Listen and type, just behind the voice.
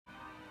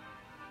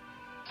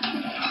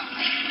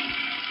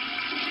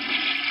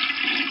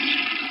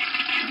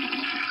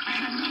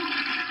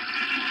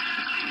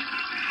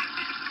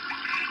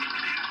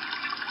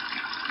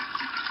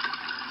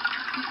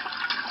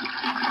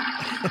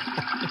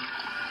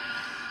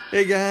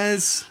Hey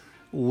guys,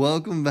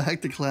 welcome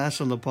back to Clash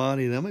on the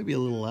Potty. That might be a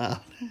little loud.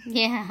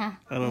 Yeah.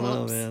 I don't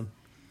know, man.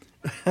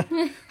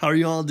 How are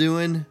you all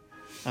doing?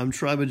 I'm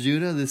Tribe of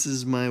Judah. This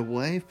is my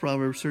wife,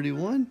 Proverbs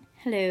 31.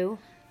 Hello.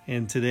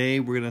 And today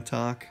we're going to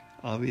talk,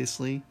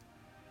 obviously,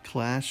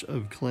 Clash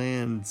of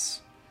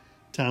Clans.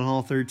 Town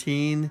Hall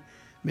 13,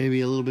 maybe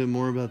a little bit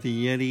more about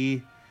the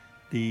Yeti,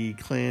 the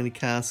Clan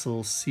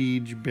Castle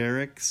Siege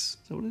Barracks.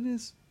 Is that what it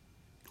is?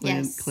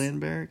 Yes. Clan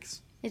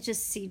Barracks? It's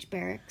just Siege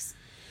Barracks.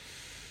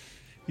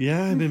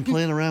 Yeah, I've been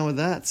playing around with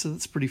that, so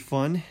that's pretty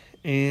fun.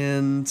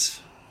 And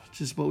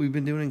just what we've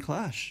been doing in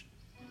Clash.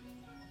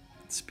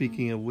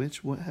 Speaking of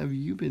which, what have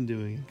you been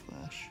doing in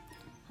Clash?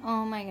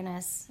 Oh my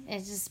goodness.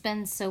 It's just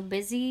been so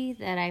busy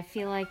that I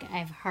feel like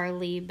I've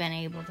hardly been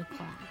able to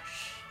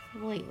Clash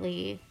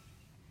lately.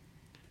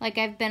 Like,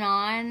 I've been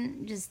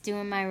on just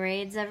doing my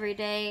raids every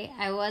day.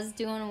 I was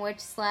doing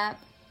Witch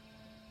Slap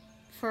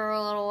for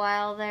a little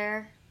while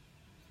there.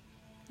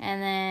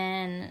 And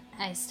then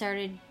I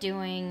started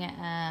doing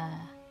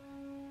a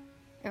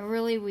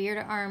really weird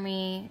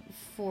army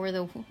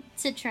to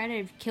try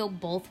to kill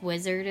both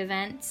wizard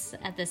events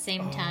at the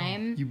same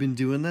time. You've been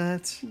doing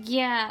that?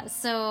 Yeah,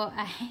 so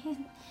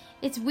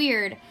it's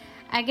weird.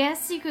 I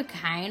guess you could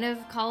kind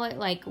of call it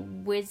like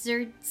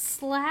Wizard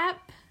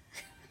Slap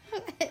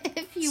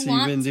if you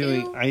want to. So you've been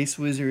doing ice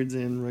wizards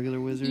and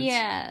regular wizards?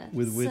 Yeah.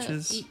 With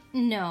witches?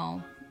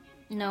 No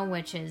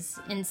witches.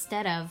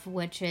 Instead of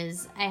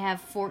witches, I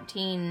have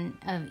 14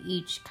 of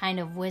each kind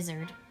of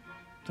wizard.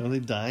 Don't they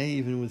die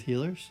even with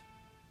healers?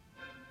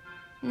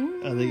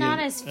 Not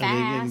as fast. Are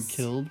they getting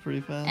killed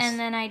pretty fast? And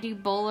then I do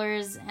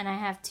bowlers, and I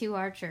have 2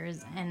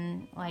 archers,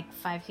 and like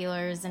 5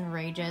 healers and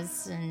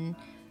rages, and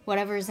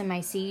whatever's in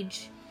my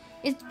siege.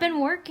 It's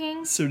been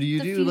working. So do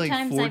you do like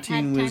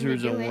 14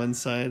 wizards on one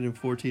side and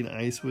 14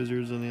 ice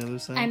wizards on the other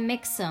side? I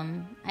mix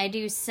them. I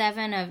do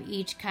 7 of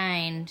each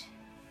kind.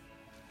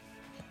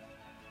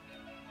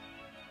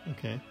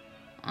 Okay.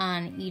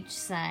 On each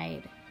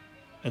side.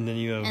 And then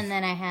you have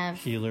I have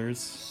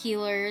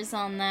healers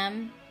on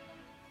them.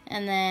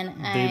 And then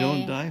They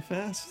don't die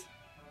fast?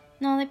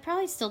 No, they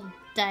probably still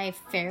die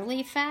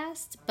fairly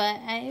fast, but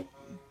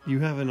You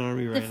have an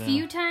army right now. The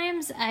few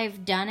times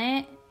I've done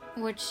it,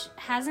 which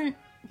hasn't...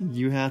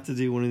 You have to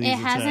do one of these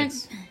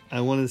attacks.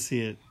 I want to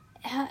see it.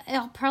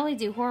 I'll probably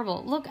do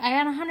horrible. Look, I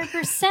got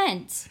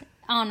 100%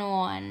 on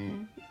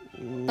one.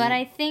 But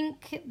I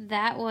think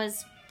that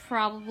was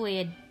probably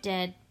a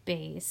dead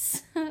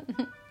base.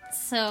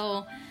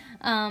 So,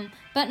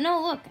 but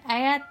no, look,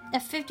 I got a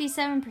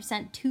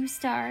 57%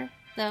 2-star,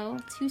 though.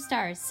 2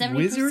 stars, 70%.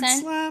 Wizard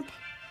Slap?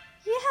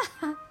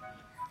 Yeah.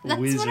 That's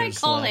Wizard what I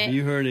called Slap. it.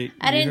 You heard it.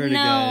 I didn't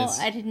know. Guys.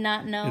 I did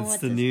not know. It's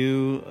the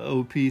new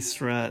OP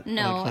strat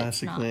on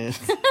Clash of not. Clans.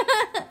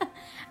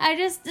 I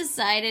just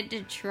decided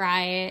to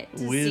try it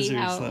to Wizard see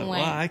how Slap. it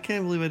went. Wow, I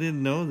can't believe I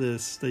didn't know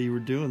this, that you were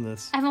doing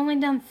this. I've only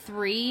done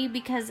 3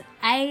 because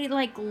I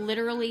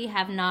literally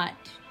have not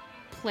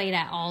played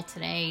at all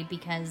today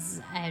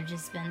because I've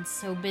just been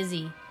so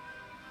busy.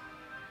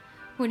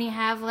 When you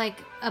have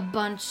a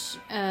bunch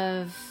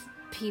of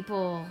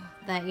people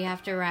that you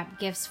have to wrap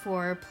gifts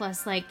for,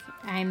 plus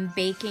I'm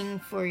baking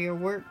for your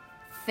work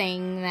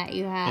thing that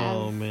you have.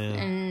 Oh man.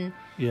 And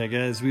yeah,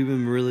 guys, we've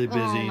been really busy.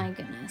 oh my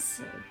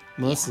goodness.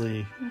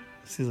 Mostly, it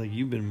seems like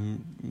you've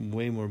been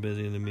way more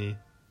busy than me.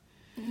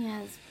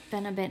 Yeah, it's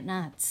been a bit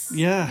nuts.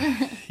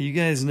 Yeah, you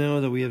guys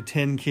know that we have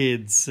 10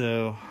 kids,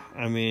 so,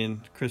 I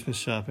mean, Christmas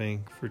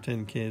shopping for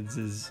 10 kids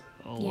is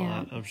a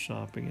lot of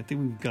shopping. I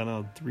think we've gone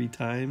out 3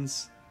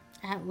 times.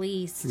 At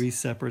least. 3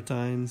 separate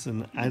times,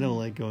 and I don't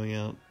like going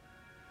out.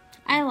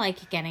 I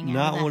like getting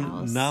out of the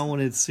house. Not when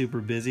it's super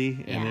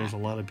busy and there's a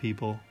lot of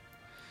people.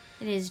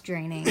 It is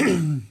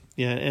draining.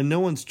 Yeah, and no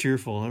one's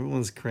cheerful.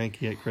 Everyone's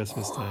cranky at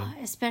Christmas time.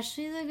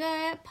 Especially the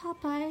guy at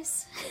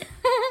Popeyes.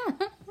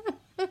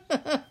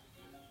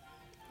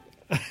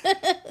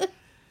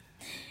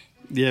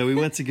 Yeah, we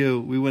went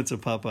to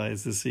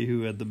Popeyes to see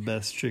who had the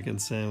best chicken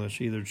sandwich,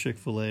 either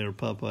Chick-fil-A or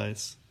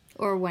Popeyes.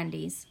 Or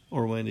Wendy's.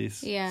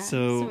 Yeah,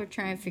 so we're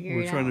trying to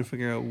figure to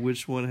figure out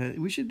which one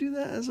we should do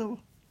that as a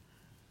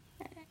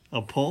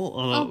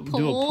poll.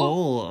 Do a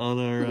poll on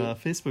our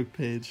Facebook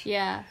page.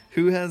 Yeah.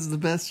 Who has the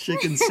best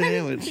chicken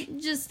sandwich?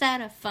 Just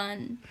out of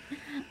fun.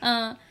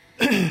 Yeah,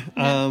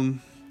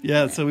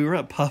 so we were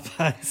at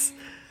Popeyes,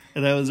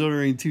 and I was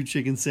ordering 2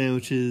 chicken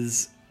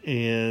sandwiches,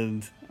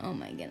 and... Oh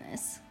my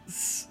goodness.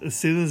 As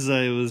soon as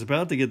I was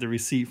about to get the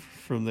receipt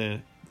from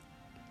the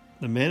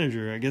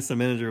manager, I guess the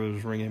manager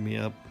was ringing me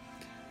up.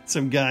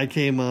 Some guy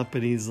came up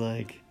and he's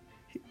like,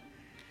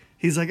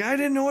 I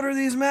didn't order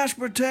these mashed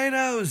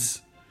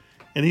potatoes.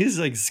 And he's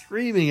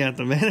screaming at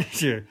the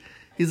manager.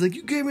 He's like,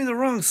 you gave me the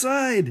wrong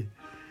side.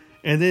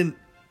 And then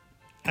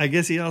I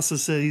guess he also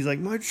said, he's like,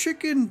 my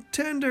chicken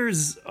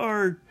tenders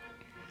are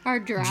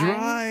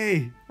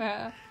dry.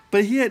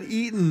 But he had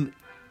eaten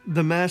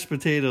the mashed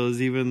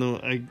potatoes, even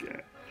though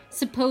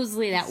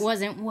supposedly that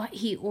wasn't what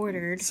he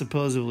ordered.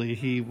 Supposedly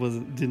he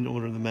didn't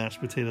order the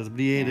mashed potatoes, but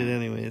he ate it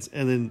anyways.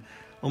 And then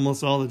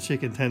almost all the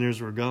chicken tenders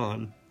were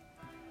gone.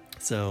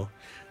 So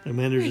the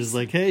manager's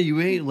like, hey,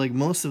 you ate like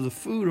most of the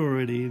food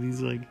already. And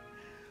he's like,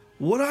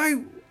 why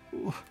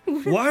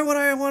would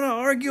I want to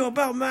argue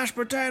about mashed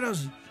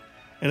potatoes?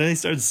 And then he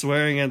started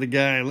swearing at the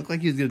guy. It looked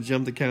like he was going to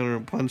jump the counter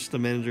and punch the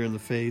manager in the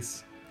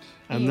face.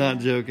 I'm not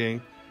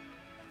joking.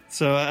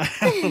 So I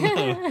don't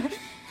know.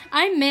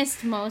 I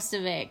missed most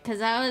of it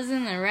because I was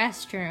in the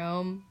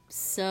restroom.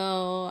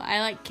 So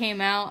I like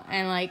came out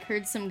and like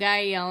heard some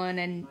guy yelling,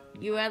 and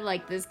you had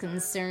like this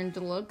concerned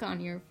look on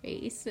your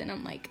face, and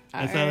I'm like,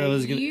 I thought I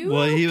was gonna.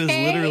 Well, he was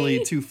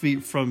literally 2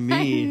 feet from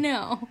me. I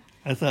know.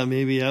 I thought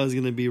maybe I was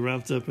gonna be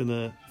wrapped up in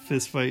a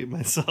fist fight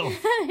myself.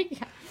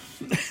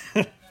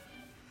 Yeah.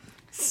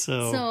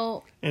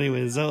 So,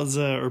 anyways, that was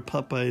our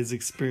Popeyes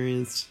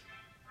experience.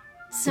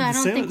 So I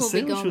don't think we'll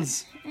be going.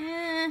 Was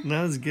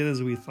not as good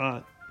as we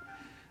thought.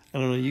 I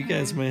don't know. You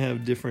guys might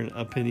have different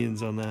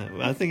opinions on that.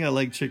 I think I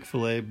like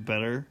Chick-fil-A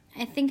better.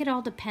 I think it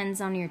all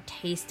depends on your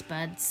taste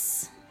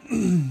buds.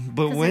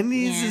 But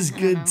Wendy's is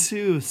good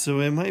too, so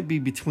it might be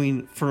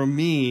between. For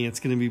me, it's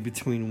going to be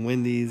between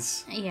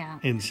Wendy's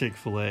and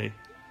Chick-fil-A,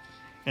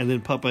 and then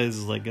Popeyes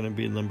is like going to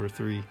be number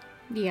 3.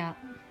 Yeah.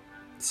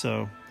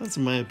 So that's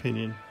my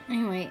opinion.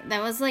 Anyway,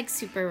 that was like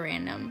super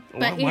random.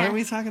 But why are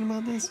we talking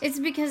about this? It's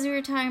because we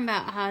were talking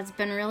about how it's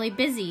been really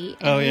busy.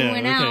 And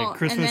went out.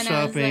 Christmas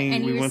shopping.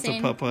 And we went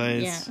saying, to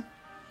Popeyes. Yeah.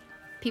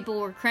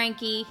 People were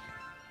cranky.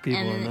 People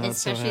and are not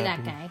especially so that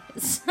happy. guy.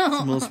 So, it's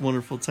the most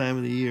wonderful time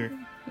of the year.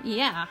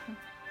 Yeah.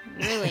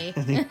 Really.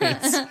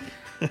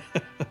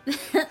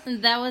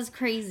 That was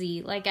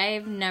crazy. Like, I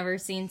have never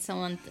seen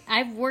someone...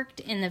 I've worked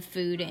in the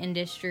food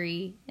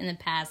industry in the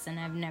past, and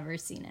I've never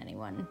seen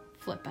anyone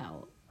flip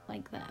out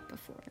like that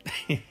before.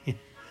 It's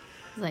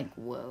like,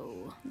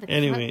 whoa. The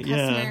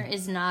customer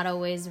is not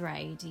always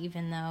right,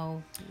 even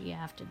though you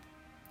have to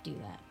do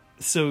that.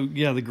 So,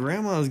 yeah, the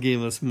grandmas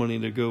gave us money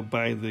to go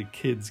buy the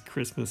kids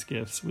Christmas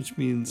gifts, which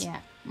means... Yeah.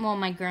 Well,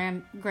 my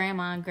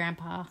grandma and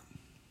grandpa,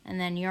 and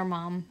then your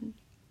mom.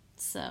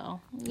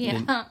 So,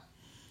 yeah.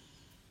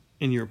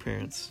 And your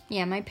parents.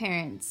 Yeah, my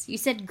parents. You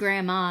said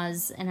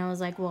grandmas, and I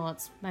was like, well,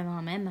 it's my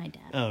mom and my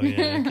dad. Oh,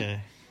 yeah,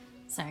 okay.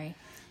 Sorry.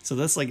 So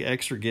that's like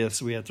extra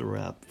gifts we have to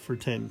wrap for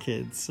 10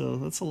 kids. So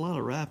that's a lot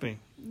of wrapping.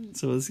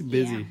 So it's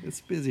busy. Yeah. It's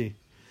busy.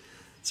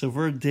 So if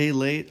we're a day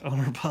late on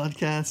our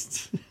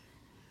podcast...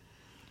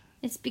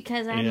 It's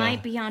because I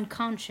might be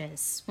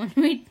unconscious when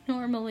we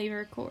normally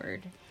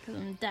record,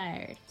 because I'm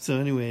tired. So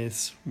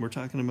anyways, we're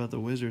talking about the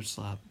wizard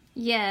slap.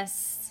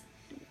 Yes.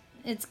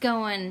 It's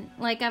going...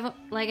 Like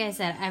I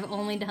said, I've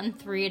only done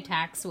 3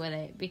 attacks with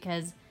it,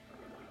 because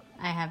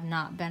I have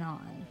not been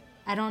on.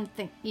 I don't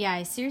think... Yeah,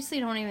 I seriously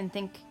don't even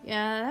think...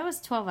 that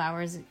was 12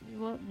 hours.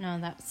 Well,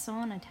 no,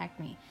 someone attacked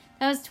me.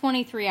 That was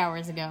 23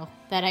 hours ago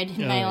that I did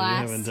my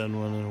last... You haven't done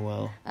one in a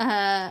while.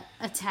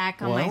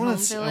 Attack on my home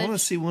village. I want to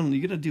see one.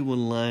 You got to do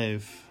one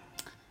live.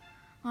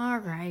 All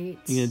right.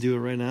 You going to do it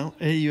right now?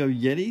 Hey, you have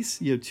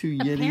Yetis? You have 2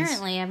 Yetis?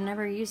 Apparently, I've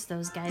never used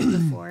those guys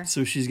before.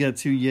 So she's got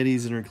 2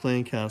 Yetis in her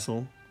clan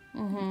castle.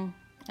 Mm-hmm.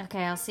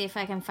 Okay, I'll see if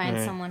I can find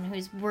someone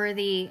who's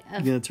worthy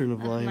of... You got to turn the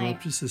volume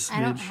up just a smidge.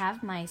 I don't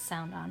have my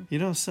sound on. You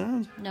don't have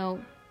sound? No.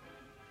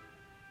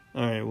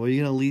 All right, well,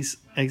 you're going to at least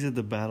exit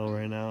the battle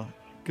right now.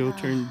 Go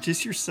turn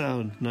just your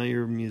sound, not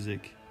your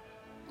music.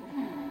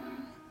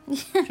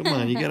 Come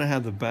on, you gotta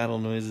have the battle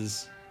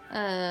noises.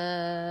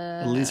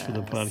 At least for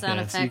the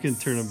podcast. You can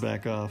turn them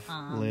back off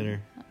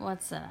later.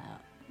 What's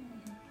that?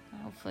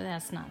 Hopefully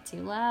that's not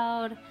too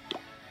loud.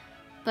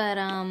 But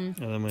Oh,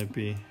 that might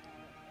be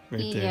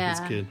right there. Yeah.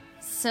 That's good.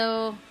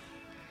 So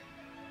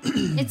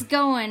it's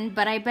going,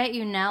 but I bet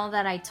you now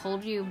that I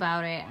told you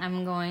about it,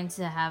 I'm going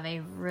to have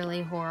a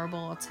really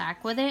horrible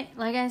attack with it.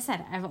 Like I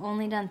said, I've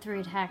only done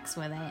 3 attacks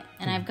with it,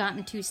 and I've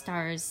gotten 2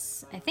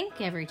 stars, I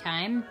think, every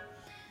time.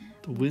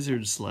 The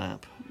wizard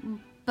slap.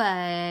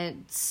 But,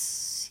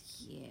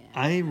 yeah.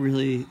 I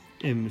really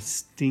am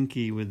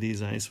stinky with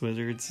these ice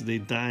wizards. They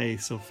die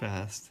so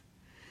fast.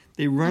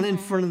 They run in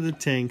front of the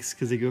tanks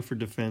because they go for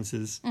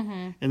defenses,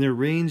 and their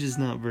range is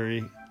not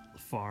very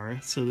far.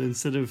 So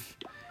instead of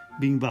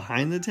being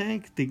behind the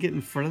tank, they get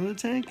in front of the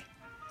tank.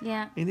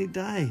 Yeah. And they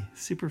die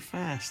super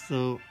fast.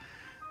 So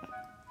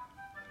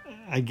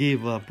I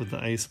gave up with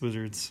the ice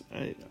wizards.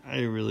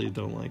 I really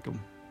don't like them.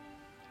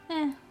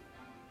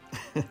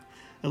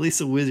 At least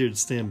the wizards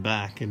stand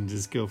back and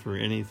just go for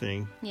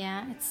anything.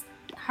 Yeah, it's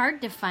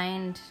hard to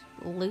find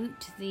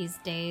loot these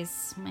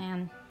days,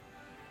 man.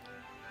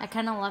 I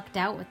kind of lucked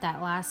out with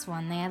that last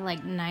one. They had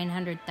like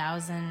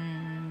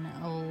 900,000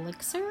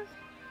 elixir.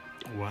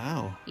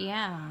 Wow.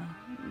 Yeah,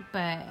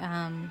 but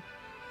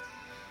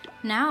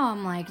now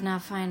I'm like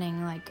not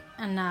finding like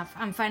enough.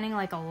 I'm finding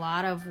like a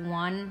lot of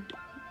one,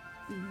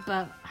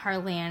 but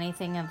hardly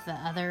anything of the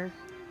other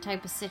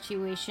type of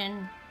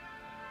situation.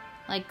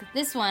 Like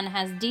this one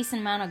has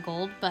decent amount of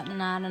gold, but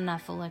not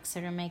enough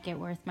elixir to make it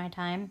worth my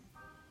time.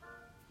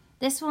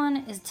 This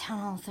one is Town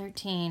Hall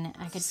 13.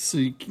 So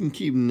you can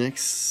keep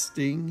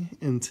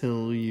nexting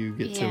until you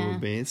get to a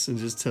base, and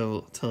just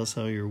tell us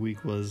how your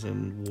week was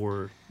in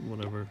war,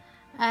 whatever.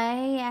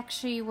 I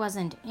actually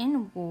wasn't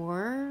in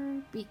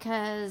war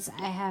because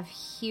I have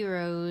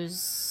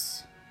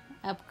heroes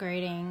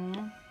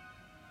upgrading.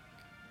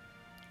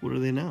 What are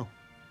they now?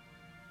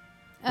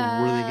 Or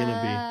what are they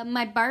going to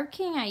My Barb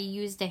King I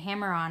used a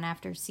hammer on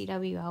after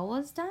CWL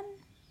was done.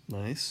 be?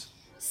 Nice.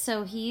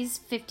 So he's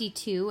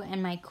 52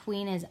 and my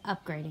queen is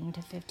upgrading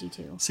to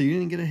 52. So you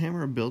didn't get a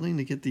hammer of building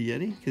to get the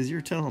Yeti? Because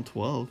you're 10 on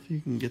 12. You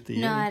can get the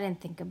Yeti. No, I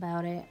didn't think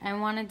about it.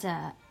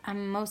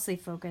 I'm mostly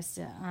focused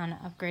on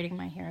upgrading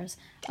my heroes.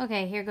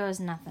 Okay, here goes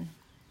nothing.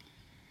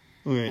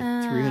 Okay,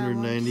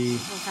 390. 1, 2,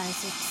 3, 4, 5,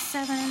 6,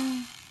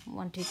 7.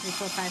 1, 2, 3,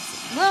 4, 5,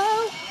 6.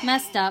 Whoa!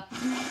 Messed up.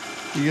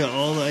 You got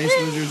all the ice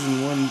wizards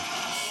in one.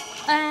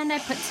 And I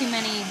put too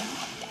many.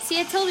 See,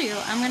 I told you,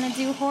 I'm going to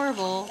do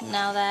horrible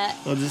now that...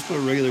 I'll just put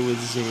regular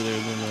wizards over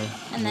there.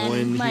 And then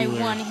one my healer.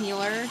 one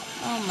healer.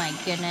 Oh my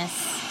goodness.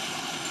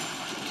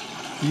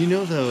 You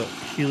know the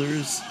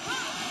healers...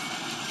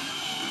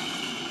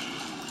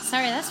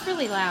 Sorry, that's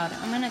really loud.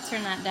 I'm going to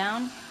turn that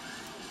down.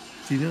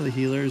 Do you know the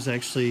healers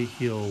actually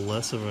heal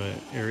less of an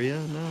area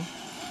now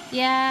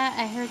Yeah,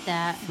 I heard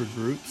that. for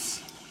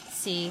groups? Let's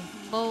see.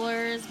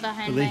 Bowlers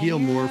behind But they my heal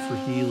more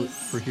heroes.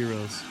 for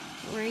heroes.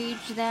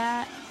 Rage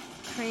that.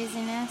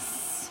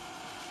 Craziness.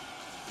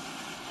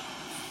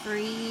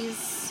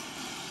 Freeze.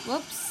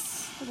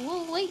 Whoops. A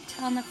little late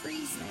on the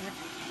freeze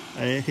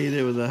there. I hate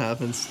it when that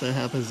happens. That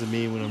happens to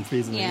me when I'm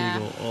freezing Yeah.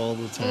 the eagle all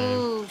the time.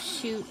 Oh,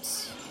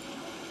 shoot.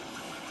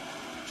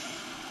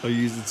 I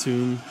use the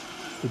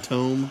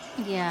tome,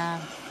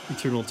 Yeah.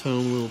 eternal tome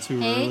a little too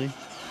Hey, early.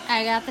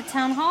 I got the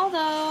town hall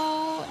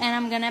though, and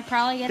I'm gonna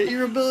probably get Hit the...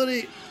 your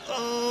ability! Ooh,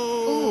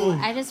 Oh!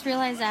 I just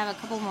realized I have a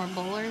couple more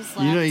bowlers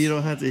left. You know you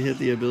don't have to hit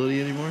the ability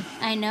anymore?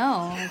 I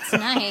know, it's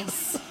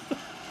nice.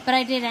 But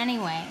I did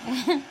anyway.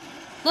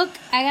 Look,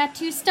 I got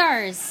 2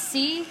 stars,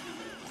 see?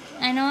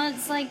 I know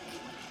it's like...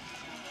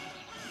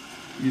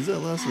 Use that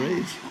last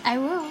rage. I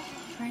will,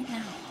 right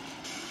now.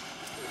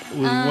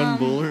 With one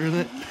bowler in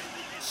it?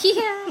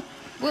 Yeah,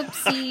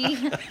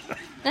 whoopsie.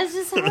 That's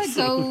just how it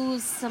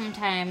goes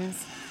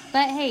sometimes.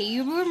 But hey,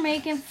 you were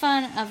making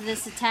fun of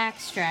this attack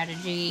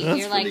strategy. That's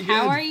You're like, pretty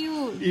how good. are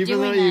you Even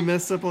doing though that? you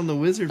messed up on the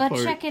wizard But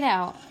part. check it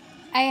out.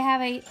 I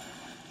have a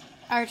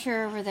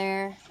archer over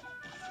there,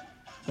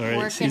 Alright,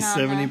 working she's on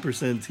the-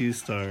 70%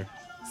 2-star.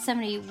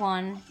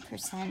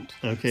 71%.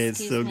 Okay, it's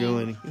Excuse still me.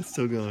 going. It's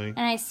still going.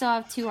 And I still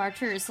have 2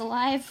 archers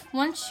alive.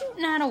 One's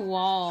shooting at a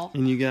wall.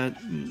 And you got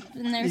And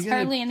there's you got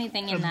hardly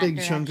anything in a that big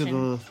direction. chunk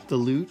of the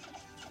loot.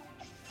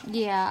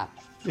 Yeah.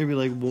 Maybe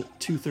like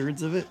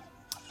 2/3 of it.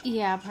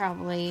 Yeah,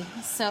 probably.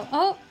 So,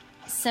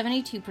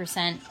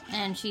 72%,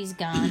 and she's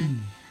gone.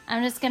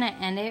 I'm just gonna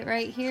end it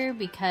right here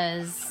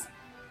because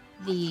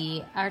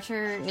the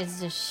archer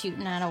is just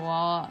shooting at a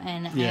wall,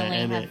 and Yeah, I only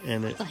end have it,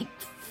 end it. like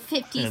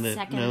 50 And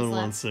seconds no one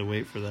left. wants to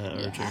wait for that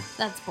archer. Yeah,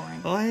 that's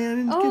boring. Oh, yeah, I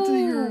didn't get to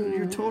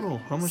your Oh. total.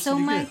 How much So did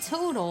you my get?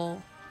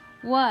 total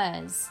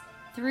was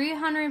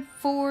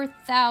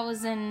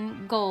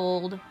 304,000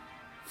 gold,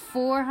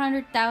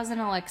 400,000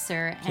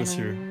 elixir, Plus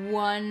your- and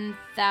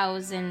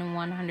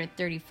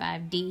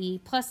 1,135 DE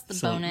plus the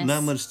So, bonus.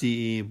 not much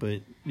DE,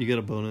 but you got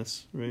a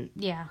bonus, right?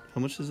 Yeah.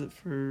 How much is it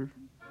for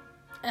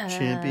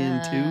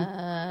Champion 2?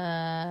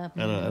 Uh, I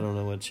don't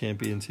know what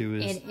Champion 2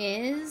 is. It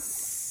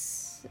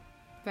is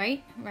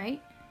right.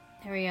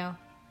 There we go.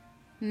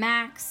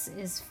 Max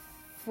is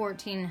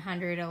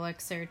 1,400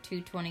 elixir,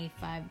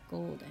 225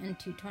 gold, and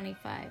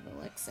 225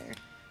 elixir.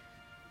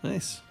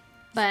 Nice.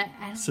 But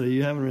I don't So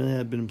you haven't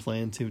really been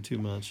playing too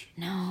much.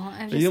 know.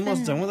 I've Are you just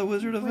almost been done with the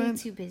wizard way event?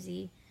 too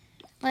busy.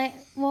 Like,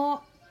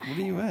 well, What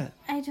are you at?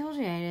 I told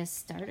you I just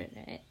started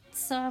it,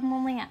 so I'm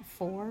only at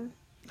 4.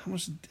 How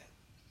much?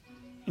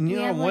 And you we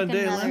know have one like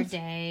day another left.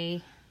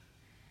 day.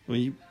 Well,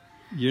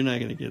 you're not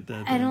gonna get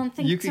that. I done. don't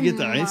think you could get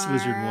the ice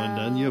wizard one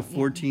done. You have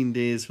tomorrow- 14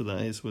 days for the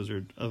ice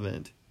wizard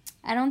event.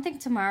 I don't think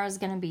tomorrow's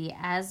gonna be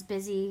as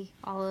busy,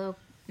 although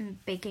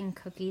baking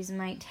cookies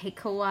might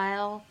take a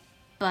while.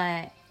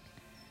 But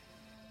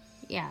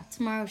yeah,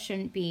 tomorrow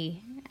shouldn't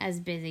be as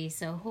busy,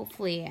 so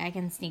hopefully I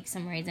can sneak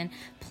some raids in.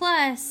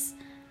 Plus,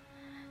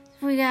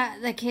 we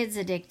got the kids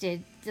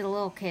addicted, the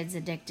little kids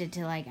addicted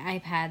to like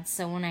iPads,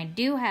 so when I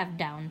do have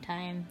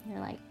downtime, they're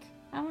like,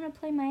 I want to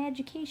play my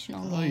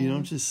educational game. Oh, you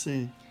don't just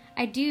say.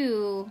 I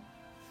do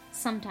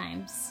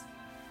sometimes.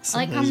 Sometimes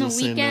Like on the you'll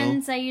say no.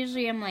 weekends, I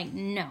usually am like,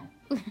 no.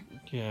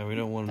 Yeah, we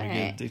don't want them to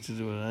get But- addicted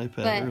to an iPad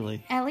But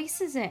early. at least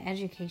it's an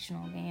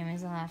educational game,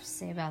 is all I have to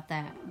say about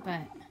that.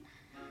 But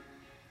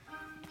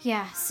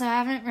yeah, so I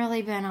haven't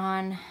really been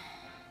on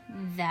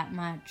that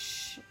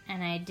much,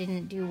 and I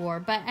didn't do war.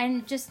 But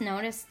I just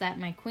noticed that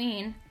my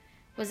queen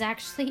was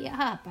actually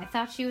up. I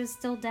thought she was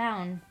still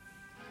down.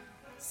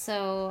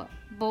 So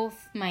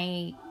both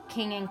my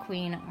king and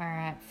queen are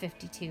at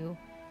 52.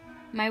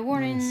 My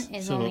warden Nice.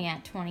 is So- only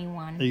at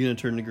 21. Are you gonna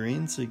turn to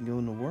green so you can go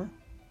into war?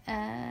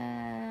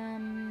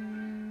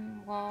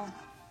 Well,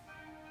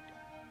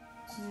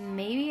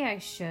 maybe I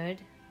should.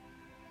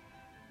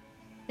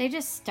 They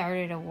just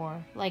started a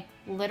war, like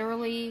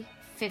literally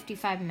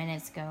 55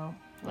 minutes ago.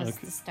 was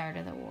the start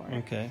of the war.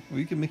 Okay. Well,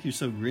 you can make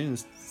yourself green.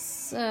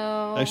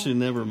 So... Actually,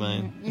 never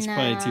mind. It's no.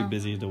 probably too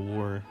busy to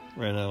war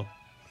right now.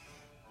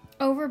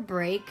 Over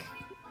break,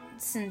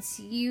 since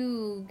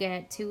you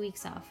get 2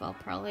 weeks off, I'll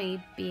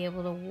probably be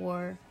able to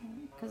war.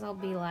 Because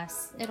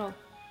it'll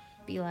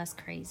be less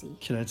crazy.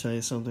 Can I tell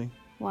you something?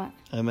 What?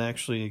 I'm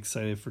actually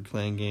excited for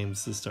clan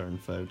games to start in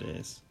 5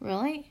 days.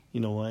 Really?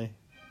 You know why?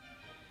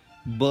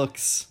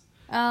 Books.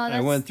 Oh, that's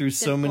I went through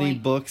so many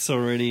point. books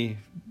already,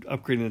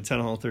 upgrading to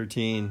Town Hall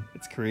 13.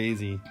 It's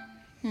crazy.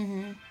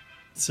 Mm-hmm.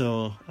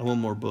 So, I want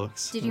more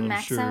books. Did you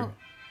max out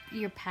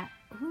your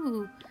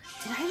Ooh,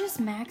 did I just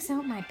max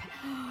out my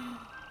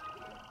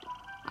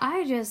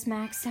I just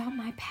maxed out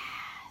my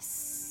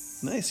pass.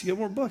 Nice, you get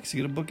more books.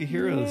 You get a book of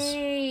heroes.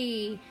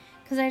 Yay!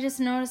 Because I just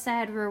noticed I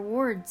had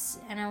rewards,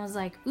 and I was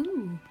like,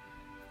 ooh.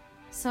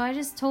 So I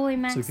just totally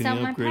maxed out my pass. So can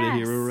you upgrade a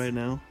hero right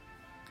now?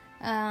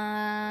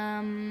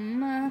 Well,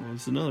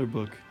 it's another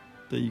book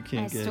that you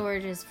can't get. My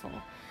storage is full.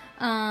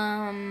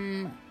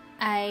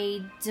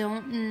 I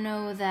don't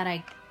know that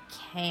I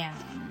can.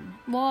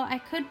 Well, I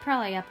could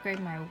probably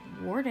upgrade my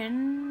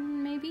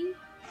Warden, maybe?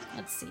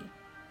 Let's see.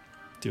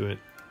 Do it.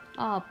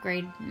 I'll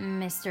upgrade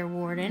Mr.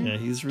 Warden. Yeah,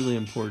 he's really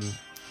important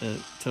at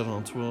Town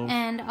Hall 12.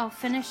 And I'll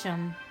finish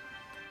him.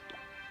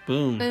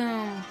 Boom.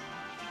 Boom.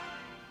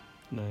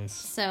 Nice.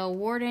 So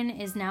Warden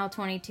is now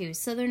 22.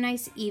 So they're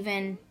nice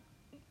even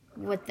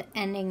with the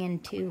ending in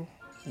 2.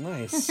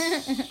 Nice.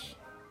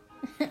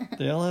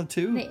 They all have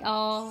 2? They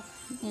all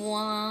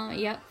want,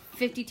 yep,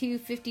 52,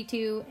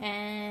 52,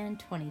 and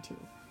 22.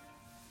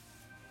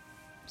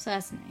 So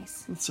that's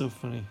nice. That's so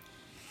funny.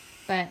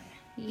 But,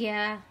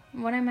 yeah,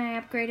 what am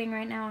I upgrading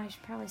right now? I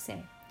should probably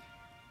say.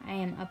 I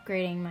am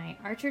upgrading my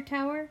Archer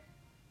Tower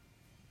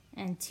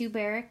and 2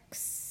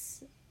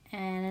 barracks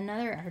and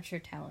another Archer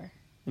Tower.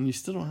 And you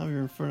still don't have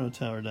your Inferno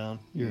Tower down.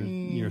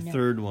 Your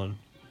third one.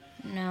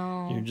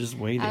 No. You're just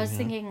waiting. I was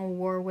thinking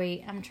war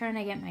weight. I'm trying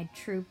to get my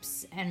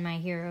troops and my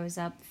heroes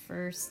up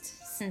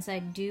first, since I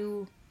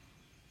do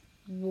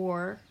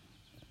war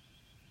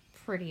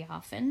pretty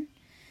often.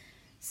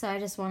 So I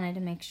just wanted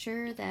to make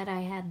sure that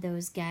I had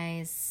those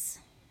guys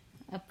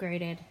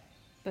upgraded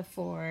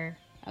before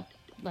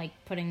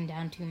putting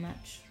down too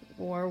much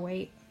war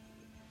weight.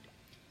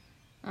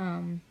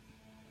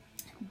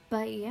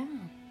 But yeah,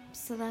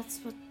 so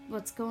that's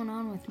what's going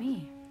on with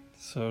me.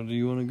 So do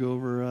you want to go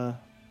over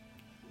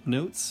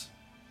notes?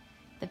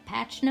 The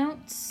patch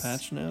notes?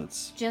 Patch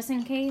notes. Just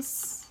in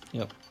case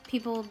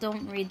people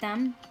don't read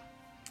them.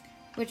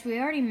 Which we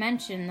already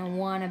mentioned, the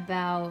one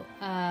about,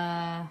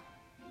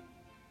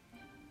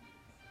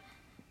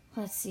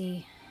 let's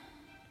see,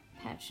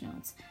 patch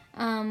notes.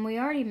 We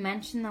already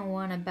mentioned the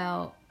one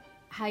about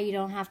how you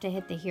don't have to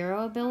hit the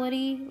hero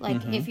ability.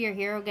 Like, if your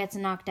hero gets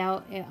knocked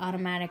out, it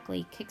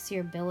automatically kicks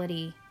your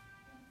ability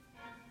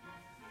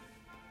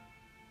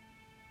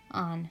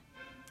on.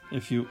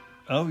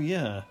 Oh,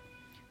 yeah.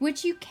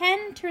 Which you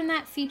can turn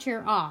that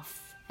feature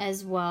off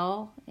as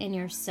well in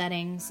your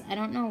settings. I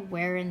don't know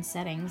where in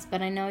settings,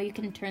 but I know you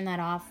can turn that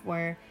off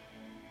where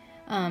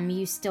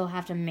you still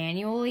have to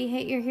manually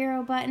hit your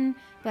hero button.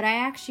 But I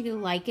actually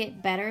like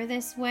it better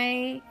this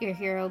way, your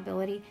hero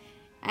ability.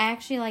 I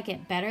actually like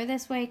it better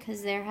this way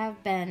because there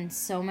have been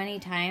so many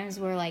times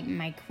where, like,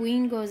 my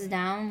queen goes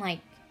down, like,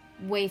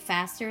 way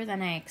faster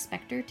than I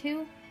expect her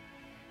to.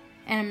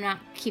 And I'm not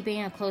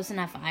keeping a close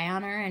enough eye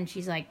on her, and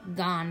she's, like,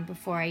 gone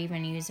before I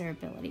even use her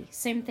ability.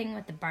 Same thing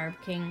with the Barb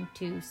King,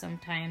 too,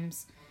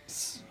 sometimes.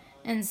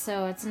 And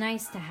so it's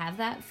nice to have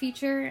that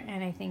feature,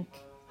 and I think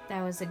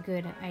that was a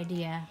good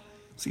idea.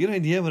 It's a good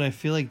idea, but I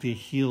feel like they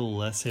heal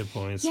less hit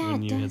points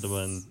when you hit the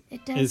button.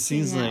 It does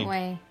seem that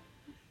way.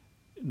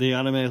 They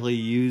automatically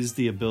use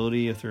the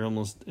ability if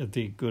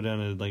they go down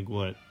to, like,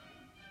 what?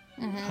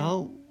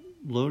 How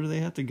low do they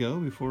have to go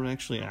before it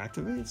actually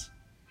activates?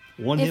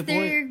 One hit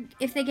point?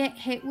 If they get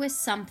hit with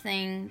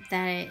something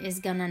that is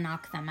gonna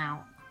knock them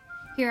out.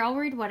 Here, I'll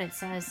read what it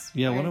says.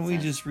 Yeah, why don't we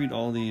just read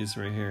all these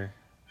right here?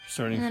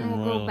 Starting and then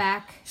from we'll go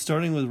back.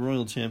 Starting with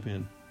Royal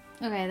Champion.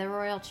 Okay, the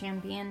Royal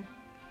Champion.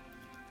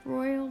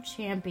 Royal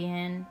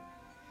Champion.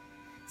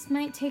 This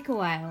might take a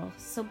while,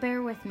 so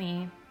bear with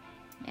me.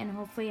 And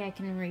hopefully I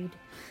can read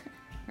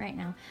right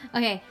now.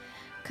 Okay.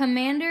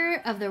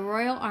 Commander of the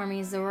Royal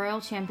Armies, the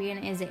Royal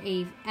Champion is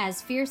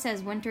as fierce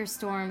as Winter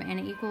Storm and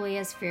equally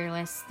as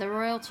fearless. The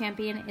Royal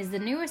Champion is the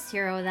newest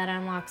hero that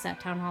unlocks at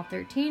Town Hall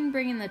 13,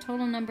 bringing the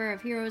total number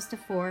of heroes to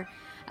 4,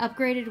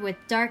 upgraded with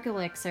Dark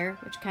Elixir,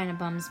 which kind of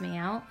bums me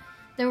out.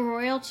 The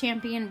Royal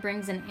Champion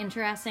brings an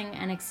interesting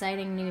and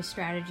exciting new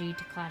strategy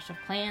to Clash of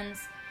Clans.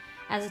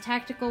 As a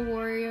tactical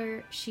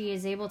warrior, she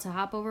is able to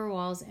hop over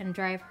walls and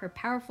drive her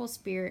powerful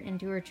spear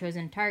into her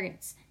chosen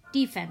targets'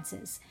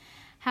 defenses.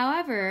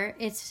 However,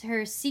 it's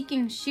her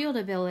Seeking Shield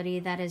ability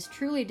that is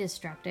truly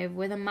destructive.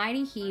 With a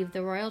mighty heave,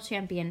 the Royal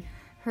Champion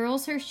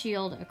hurls her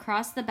shield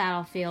across the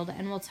battlefield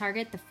and will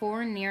target the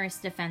 4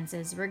 nearest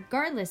defenses,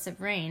 regardless of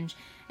range,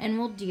 and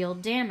will deal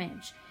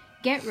damage.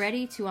 Get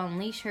ready to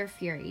unleash her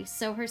fury.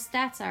 So her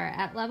stats are,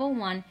 at level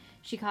 1,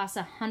 she costs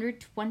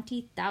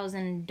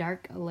 120,000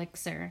 Dark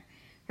Elixir.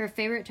 Her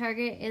favorite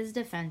target is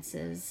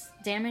defenses.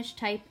 Damage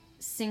type,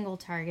 single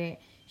target.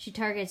 She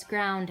targets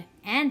ground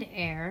and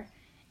air,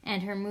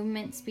 and her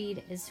movement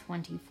speed is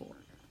 24.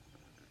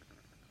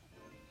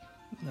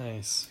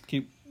 Nice.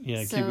 Keep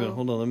going.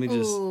 Hold on, let me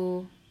just...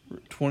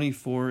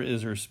 24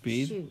 is her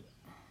speed? Shoot.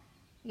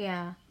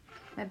 Yeah.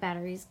 My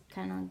battery's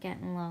kind of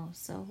getting low,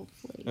 so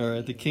hopefully...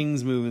 Alright, the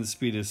king's movement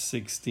speed is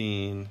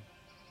 16,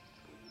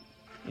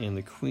 and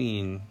the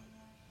queen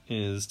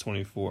is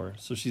 24.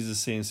 So she's the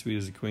same speed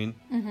as the queen?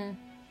 Mm-hmm.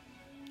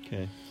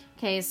 Okay.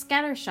 Okay,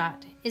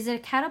 Scattershot. Is it a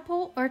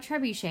catapult or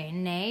trebuchet?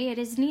 Nay, it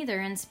is neither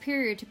and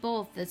superior to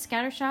both. The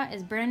Scattershot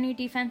is brand new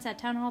defense at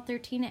Town Hall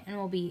 13 and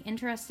will be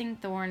interesting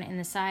thorn in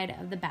the side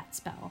of the bat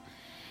spell.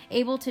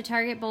 Able to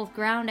target both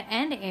ground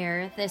and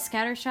air, the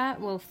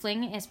Scattershot will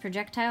fling its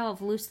projectile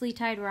of loosely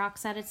tied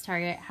rocks at its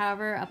target.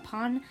 However,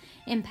 upon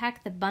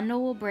impact, the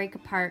bundle will break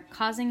apart,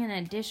 causing an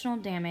additional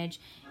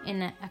damage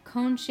in a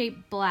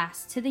cone-shaped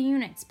blast to the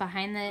units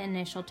behind the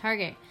initial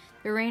target.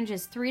 The range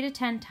is 3 to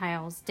 10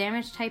 tiles.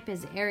 Damage type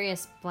is area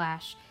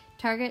splash.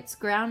 Targets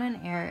ground and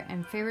air,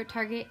 and favorite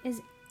target is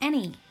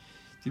any.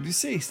 Did you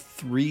say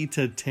 3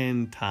 to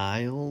 10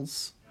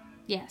 tiles?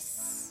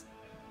 Yes.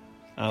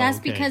 Oh, That's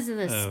okay. because of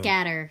the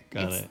scatter.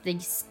 Got It's it. the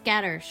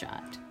scatter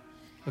shot.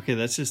 Okay,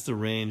 that's just the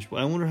range.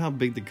 I wonder how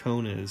big the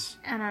cone is.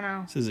 I don't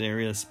know. It says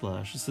area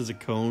splash. It says a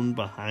cone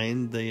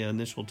behind the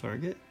initial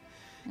target.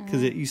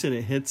 Because you said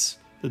it hits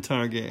the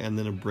target and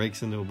then it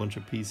breaks into a bunch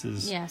of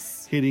pieces.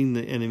 Yes. Hitting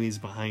the enemies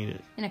behind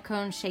it. In a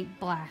cone-shaped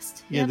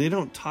blast. Yeah, Yep. they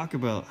don't talk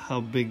about how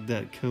big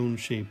that cone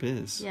shape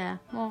is. Yeah,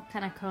 well,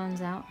 kind of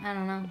cones out. I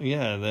don't know.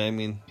 Yeah,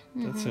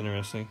 that's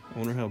interesting. I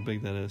wonder how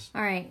big that is.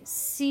 All right,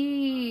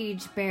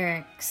 siege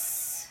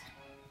barracks.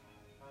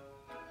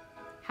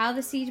 How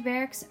the siege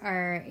barracks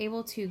are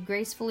able to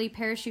gracefully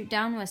parachute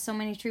down with so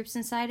many troops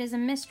inside is a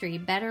mystery,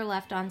 better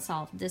left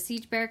unsolved. The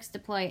siege barracks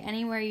deploy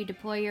anywhere you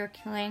deploy your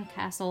clan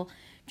castle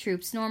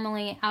troops,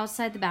 normally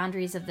outside the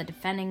boundaries of the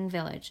defending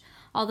village.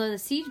 Although the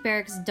siege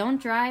barracks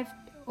don't drive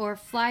or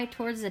fly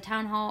towards the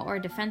town hall or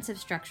defensive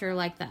structure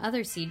like the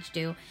other siege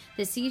do,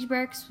 the siege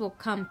barracks will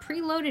come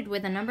preloaded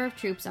with a number of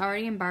troops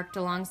already embarked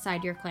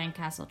alongside your clan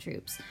castle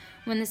troops.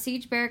 When the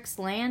siege barracks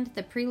land,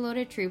 the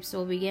preloaded troops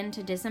will begin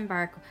to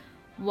disembark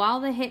while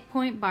the hit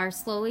point bar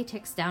slowly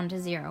ticks down to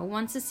 0.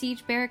 Once the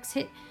siege barracks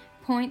hit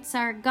points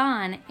are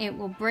gone, it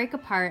will break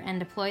apart and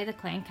deploy the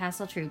clan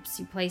castle troops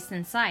you placed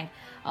inside,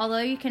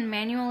 although you can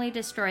manually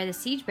destroy the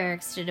siege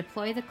barracks to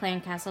deploy the clan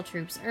castle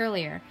troops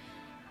earlier.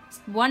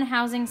 1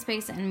 housing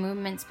space and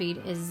movement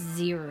speed is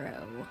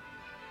 0.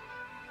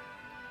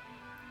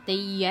 The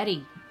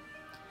Yeti.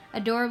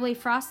 Adorably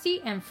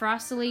frosty and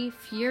frostily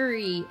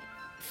furious.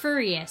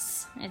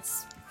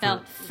 It's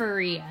spelled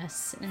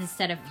furious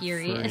instead of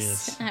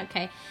furious.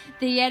 Okay.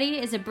 The Yeti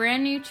is a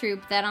brand new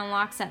troop that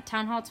unlocks at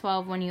Town Hall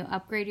 12 when you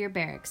upgrade your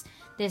barracks.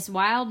 This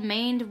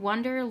wild-maned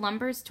wonder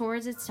lumbers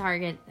towards its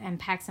target and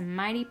packs a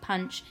mighty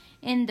punch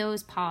in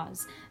those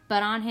paws.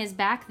 But on his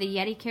back, the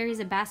Yeti carries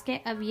a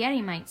basket of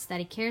Yeti mites that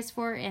he cares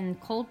for in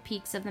cold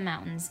peaks of the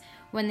mountains.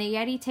 When the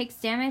Yeti takes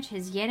damage,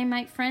 his Yeti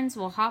mite friends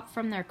will hop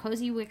from their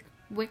cozy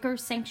wicker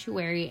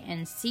sanctuary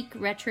and seek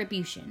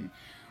retribution.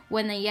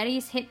 When the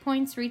Yeti's hit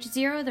points reach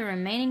 0, the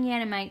remaining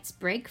Yetimites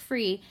break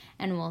free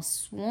and will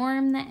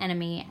swarm the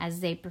enemy as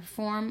they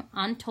perform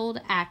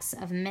untold acts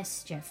of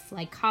mischief,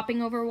 like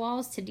hopping over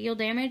walls to deal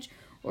damage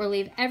or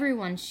leave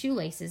everyone's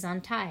shoelaces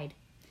untied.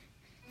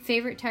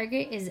 Favorite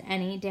target is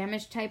any.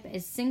 Damage type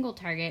is single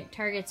target.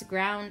 Targets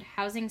ground.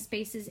 Housing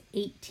space is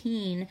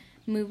 18.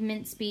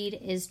 Movement speed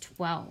is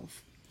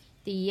 12.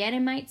 The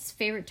Yetimites'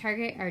 favorite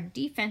target are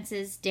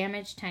defenses.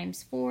 Damage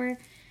times 4.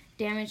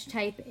 Damage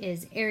type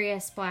is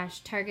area splash.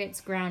 Targets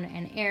ground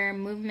and air.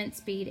 Movement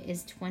speed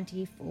is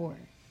 24.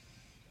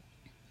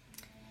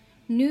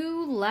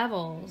 New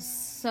levels.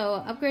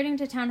 So upgrading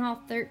to Town Hall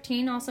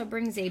 13 also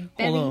brings a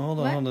bevy. Hold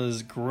on.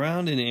 Does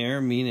ground and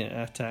air mean it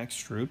attacks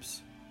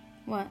troops?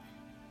 What?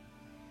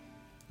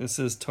 It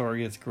says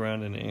targets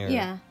ground and air.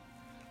 Yeah.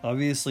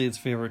 Obviously, its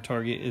favorite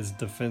target is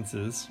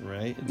defenses,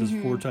 right? It does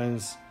 4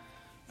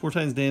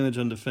 times damage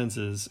on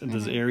defenses. It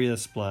does area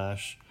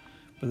splash.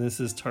 But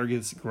this is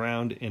targets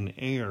ground and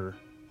air.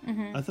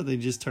 I thought they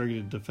just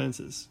targeted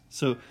defenses.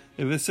 So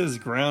if it says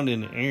ground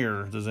and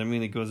air, does that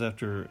mean it goes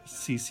after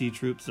CC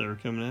troops that are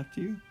coming after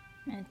you?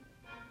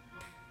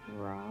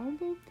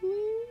 Probably.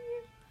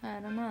 I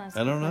don't know. That's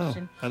I don't know.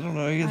 question. I don't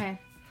know either. Okay.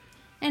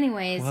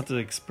 Anyways. We'll have to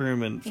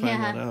experiment and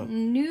find that out.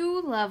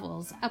 New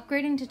levels.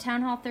 Upgrading to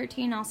Town Hall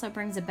 13 also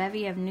brings a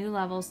bevy of new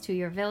levels to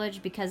your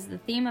village because the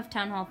theme of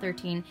Town Hall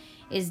 13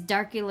 is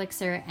Dark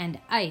Elixir and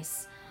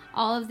Ice.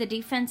 All of the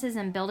defenses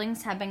and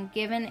buildings have been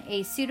given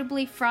a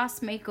suitably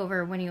frost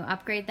makeover when you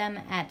upgrade them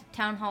at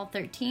Town Hall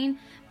 13,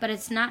 but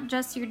it's not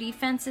just your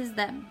defenses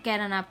that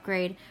get an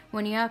upgrade.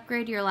 When you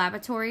upgrade your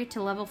laboratory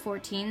to level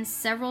 14,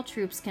 several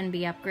troops can be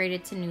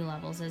upgraded to new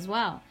levels as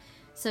well.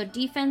 So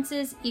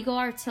defenses, Eagle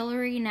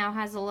Artillery now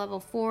has a level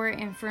 4,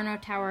 Inferno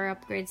Tower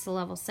upgrades to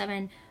level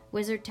 7,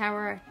 Wizard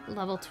Tower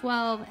level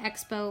 12,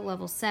 Expo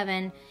level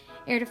 7,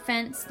 Air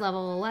Defense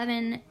level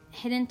 11,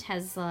 Hidden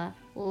Tesla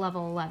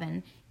level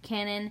 11.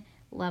 cannon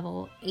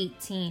level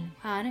 18.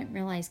 Wow, I didn't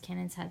realize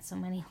cannons had so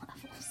many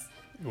levels.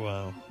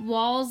 Wow.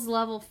 Walls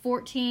level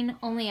 14.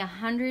 Only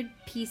 100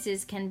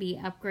 pieces can be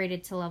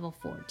upgraded to level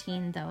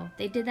 14, though.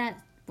 They did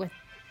that with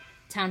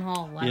Town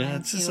Hall 11. Yeah,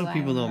 it's just too, so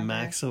people I don't remember.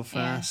 max so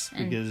fast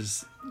and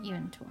because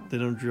even 12. they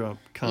don't drop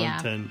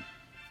content.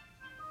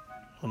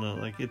 I don't know,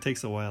 like it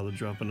takes a while to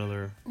drop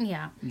another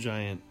Yeah.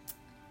 giant.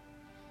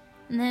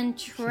 And then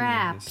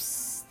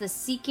traps. The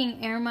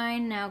Seeking Air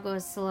Mine now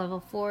goes to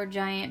level 4.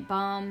 Giant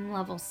Bomb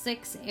level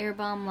 6. Air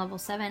Bomb level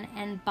 7.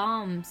 And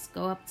bombs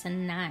go up to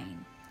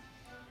 9.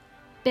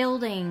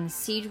 Buildings.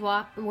 Siege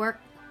Workshop.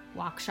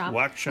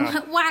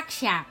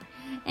 Workshop.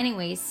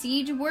 Anyway,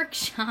 Siege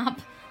Workshop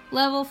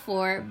level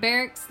 4.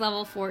 Barracks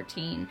level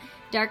 14.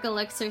 Dark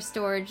Elixir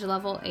Storage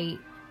level 8.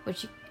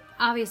 Which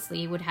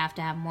obviously would have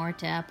to have more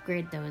to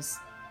upgrade those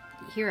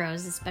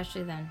heroes,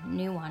 especially the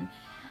new one.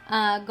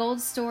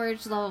 Gold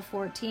Storage level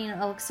 14,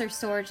 Elixir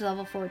Storage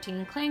level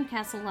 14, Clan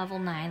Castle level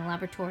 9,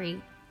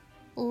 Laboratory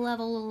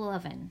level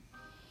 11.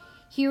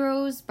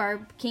 Heroes,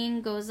 Barb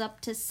King goes up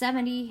to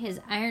 70,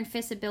 his Iron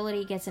Fist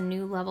ability gets a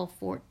new level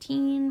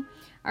 14,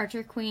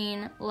 Archer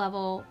Queen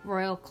level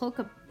Royal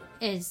Cloak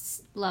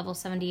is level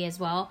 70 as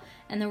well,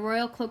 and the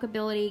Royal Cloak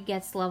ability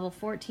gets level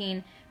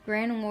 14.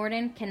 Grand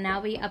Warden can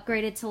now be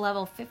upgraded to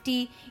level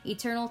 50,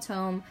 Eternal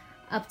Tome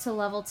up to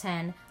level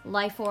 10,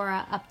 Life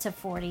Aura up to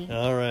 40.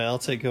 All right, I'll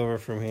take over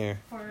from here.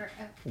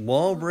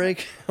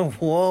 Wallbreaker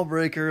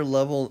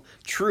level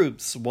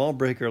troops.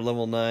 Wallbreaker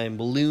level 9,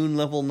 Balloon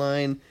level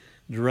 9,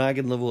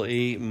 Dragon level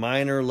 8,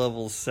 Miner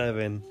level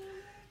 7,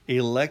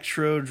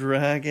 Electro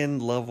Dragon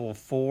level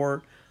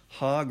 4,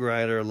 Hog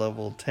Rider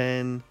level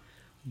 10,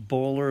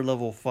 Bowler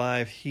level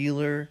 5,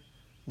 Healer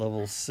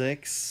level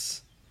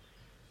 6,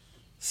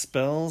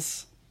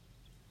 Spells.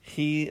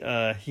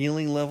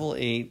 Healing level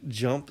 8,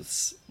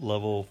 Jumps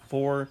level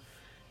 4,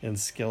 and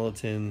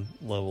Skeleton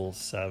level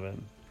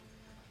 7.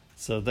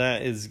 So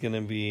that is going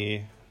to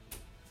be...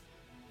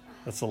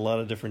 That's a lot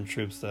of different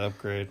troops to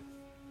upgrade.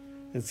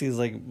 It seems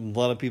like a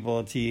lot of people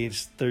on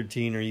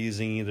TH13 are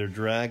using either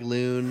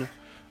Dragloon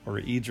or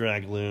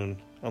E-Dragloon.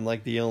 I'm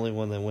like the only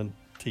one that went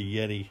to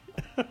Yeti.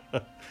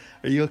 Are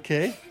you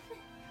okay?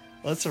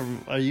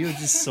 Are you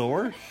just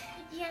sore?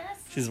 Yes.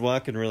 She's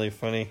walking really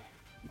funny.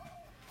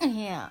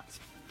 Yeah.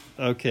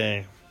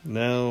 Okay,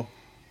 now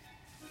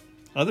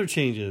other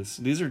changes.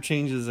 These are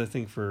changes I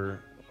think for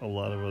a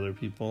lot of other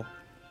people,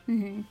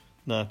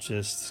 not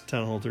just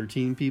Town Hall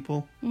 13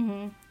 people.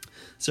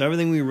 So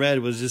everything we read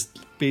was just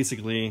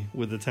basically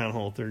with the Town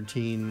Hall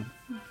 13.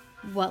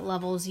 What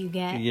levels you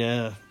get?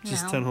 Yeah,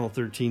 just No. Town Hall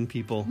 13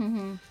 people.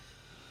 Do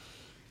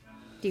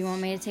you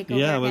want me to take over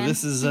Yeah, again? but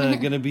this is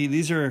going to be,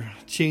 these are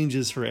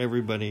changes for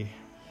everybody.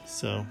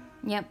 So,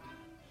 Yep.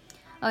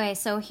 Okay,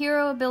 so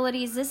hero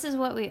abilities. This is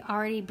what we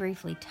already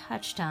briefly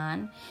touched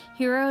on.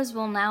 Heroes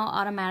will now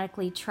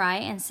automatically try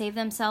and save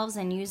themselves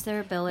and use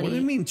their ability. what do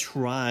you mean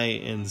try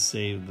and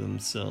save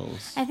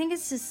themselves? I think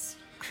it's just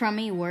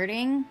crummy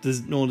wording.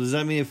 Does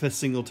that mean if a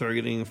single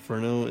targeting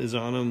Inferno is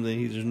on him,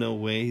 then there's no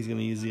way he's going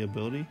to use the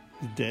ability?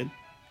 He's dead?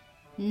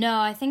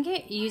 No, I think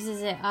it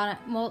uses it on...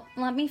 Well,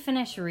 let me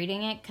finish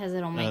reading it because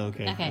it'll make... Oh,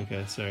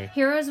 okay, sorry.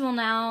 Heroes will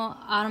now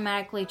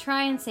automatically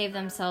try and save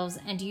themselves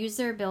and use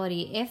their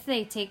ability if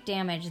they take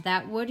damage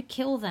that would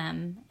kill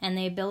them, and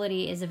the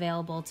ability is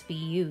available to be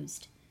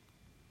used.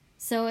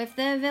 So if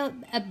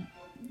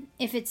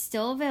if it's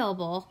still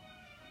available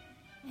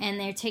and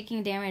they're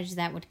taking damage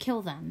that would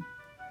kill them,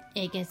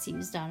 it gets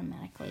used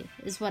automatically,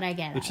 is what I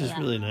get. Which is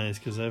really nice,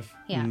 because I've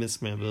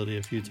missed my ability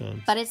a few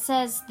times. But it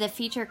says the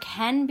feature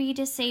can be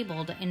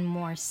disabled in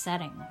more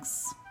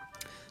settings.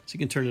 So you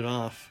can turn it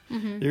off.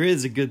 There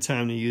is a good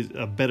time to use,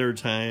 a better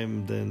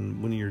time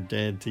than when you're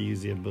dead to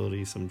use the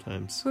ability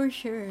sometimes. For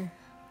sure.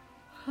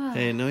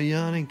 Hey, no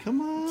yawning,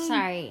 come on.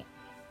 Sorry.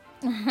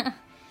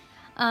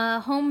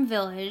 Home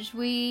Village.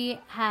 We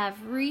have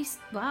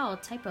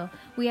typo.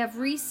 We have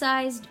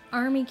resized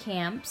army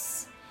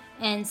camps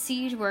and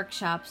siege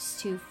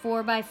workshops to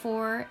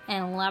 4x4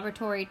 and a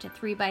laboratory to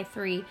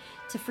 3x3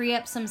 to free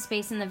up some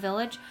space in the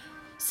village.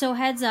 So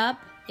heads up,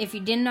 if you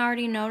didn't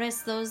already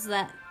notice those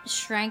that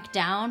shrank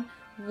down,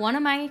 one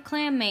of my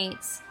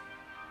clanmates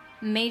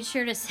made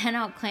sure to send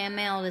out clan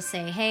mail to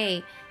say,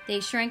 hey, they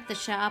shrank the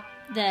shop,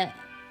 the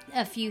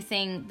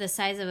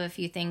size of a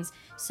few things,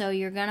 so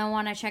you're gonna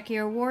want to check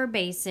your war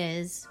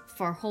bases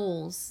for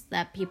holes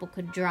that people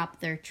could drop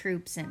their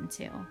troops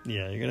into.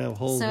 Yeah, you're gonna have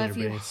holes So in if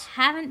your you base.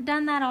 haven't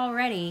done that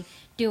already,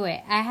 do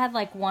it. I had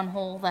like one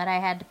hole that I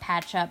had to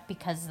patch up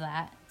because of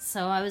that.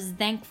 So I was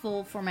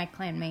thankful for my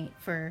clanmate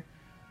for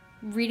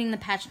reading the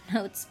patch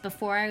notes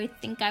before I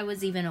think I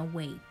was even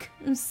awake.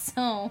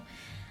 So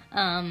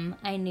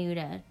I knew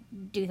to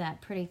do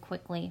that pretty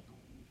quickly.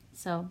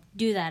 So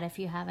do that if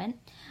you haven't.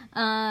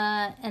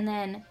 And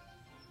then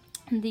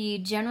the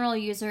general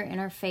user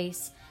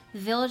interface. The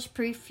village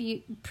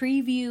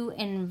preview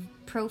and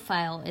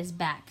profile is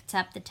back.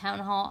 Tap the town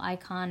hall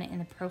icon in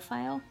the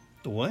profile.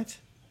 The what?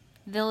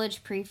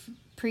 Village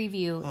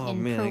preview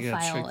in man, I gotta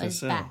profile check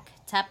is this out. back.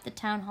 Tap the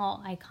town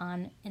hall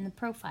icon in the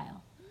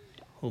profile.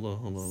 Hold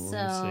on. Let me see.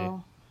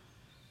 So,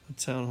 The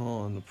town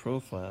hall on the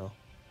profile.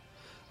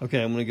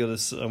 Okay, I'm gonna go to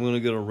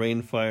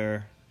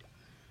Rainfire.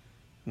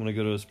 I'm gonna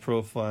go to his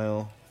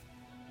profile.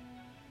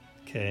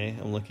 Okay,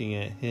 I'm looking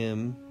at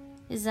him.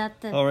 is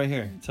that the... Oh, right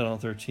here, Town Hall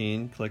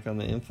 13. Click on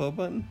the info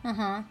button.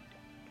 Uh-huh.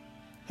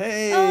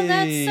 Hey! Oh,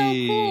 that's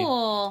so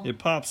cool. It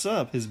pops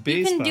up. His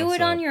base. You can do pops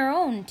it up. on your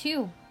own,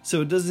 too.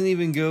 So it doesn't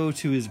even go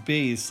to his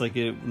base like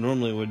it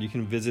normally would. You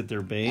can visit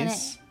their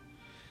base.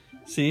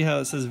 See how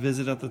it says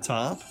visit at the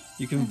top?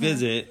 You can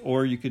visit,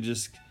 or you could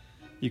just,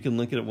 you can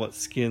look at what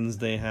skins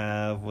they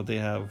have, what they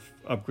have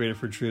upgraded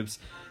for troops.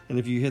 And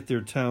if you hit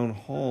their town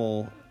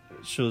hall,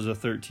 it shows a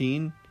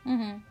 13.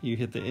 You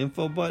hit the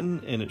info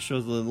button and it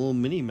shows a little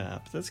mini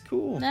map. That's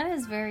cool. That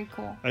is very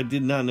cool. I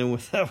did not know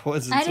what that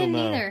was until I didn't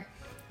now. either.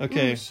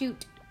 Okay. Ooh,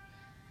 shoot.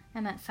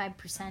 I'm at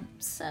 5%,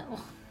 so...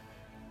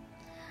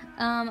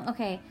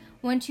 okay.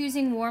 When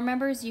choosing war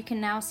members, you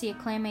can now see a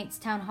clanmate's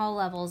town hall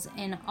levels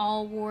in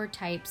all war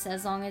types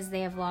as long as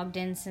they have logged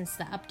in since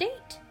the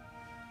update.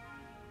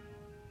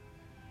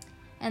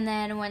 And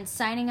then when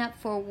signing up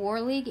for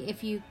War League,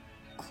 if you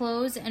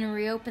close and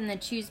reopen the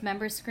choose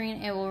member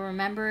screen, it will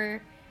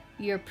remember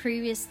your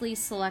previously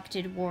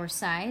selected war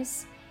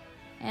size.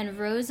 And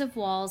rows of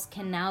walls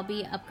can now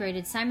be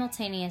upgraded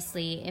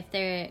simultaneously if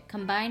their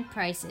combined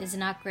price is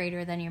not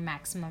greater than your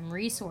maximum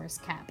resource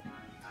cap.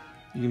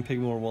 You can pick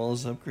more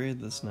walls to upgrade.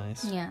 That's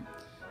nice. Yeah.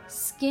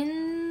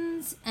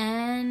 Skins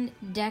and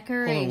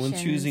decorations. Hold on,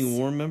 when choosing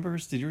war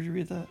members, did you already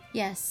read that?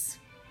 Yes.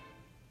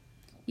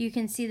 You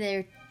can see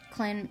their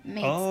clan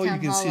mates Oh, town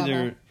you can hall see level.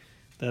 their.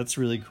 That's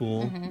really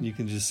cool. You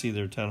can just see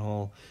their town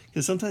hall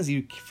because sometimes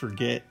you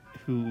forget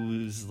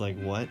who's like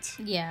what.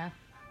 Yeah.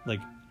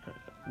 Like,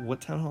 what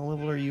town hall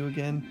level are you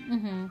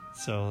again?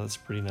 So that's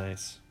pretty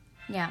nice.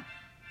 Yeah.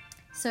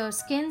 So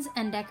skins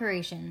and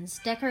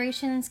decorations.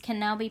 Decorations can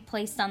now be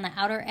placed on the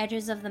outer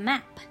edges of the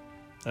map.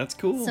 That's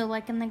cool. So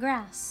like in the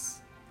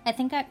grass. I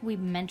think we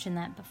mentioned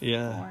that before.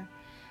 Yeah.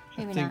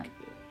 Maybe I not. think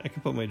I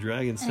could put my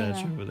dragon statue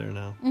Anyway. over there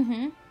now.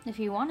 If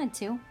you wanted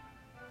to.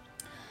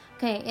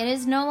 Okay, it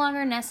is no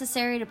longer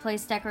necessary to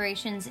place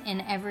decorations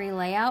in every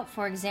layout.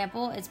 For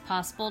example, it's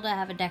possible to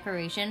have a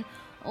decoration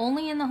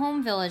only in the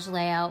home village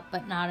layout,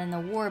 but not in the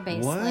war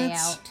base What?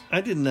 layout. I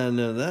did not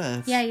know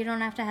that. Yeah, you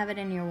don't have to have it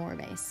in your war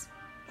base.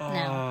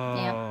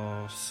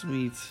 Oh,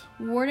 sweet.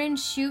 Warden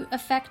shoot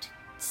effect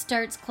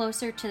starts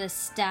closer to the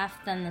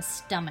staff than the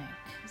stomach.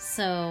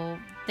 So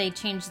they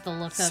changed the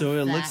look of So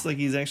it that. looks like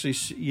he's actually...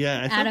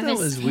 I Out thought of that his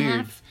was staff.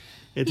 weird.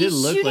 It He's did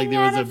look shooting like there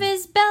out was of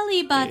his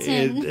belly button.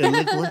 It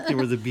looked like there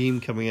was a beam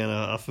coming out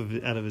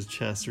of his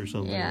chest or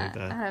something like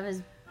that. out of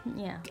his...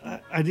 Yeah.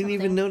 I didn't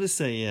even notice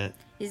that yet.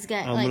 He's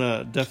got I'm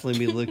gonna definitely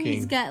be looking.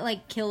 He's got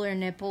like killer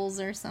nipples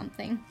or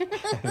something.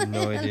 I have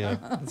no idea.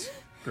 That's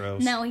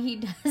gross. No, he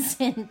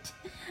doesn't.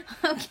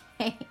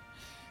 Okay.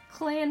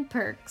 Clan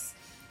perks.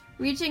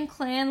 Reaching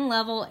clan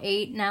level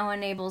 8 now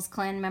enables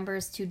clan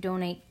members to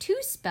donate 2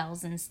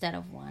 spells instead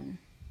of 1.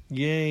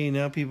 Yay!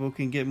 Now people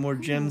can get more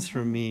gems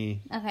from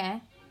me.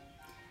 Okay.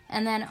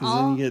 And then Because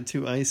all... then you get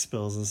 2 ice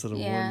spells instead of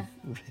Yeah.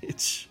 1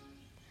 rich.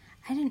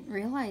 I didn't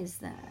realize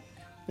that.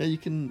 Yeah, you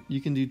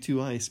can do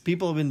 2 ice.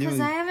 People have been Because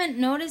doing... I haven't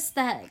noticed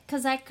that.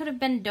 Because I could have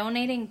been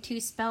donating 2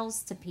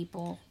 spells to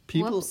people.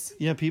 People, Whoops.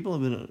 yeah, people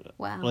have been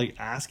Wow. like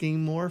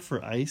asking more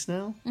for ice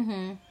now.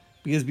 Mm-hmm.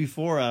 Because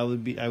before I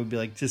would be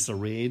like just a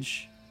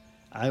rage.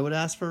 I would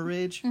ask for a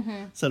rage,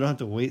 so I don't have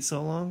to wait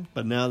so long.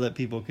 But now that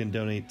people can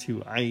donate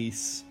 2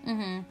 ice,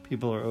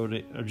 people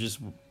are just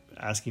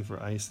asking for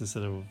ice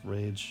instead of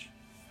rage.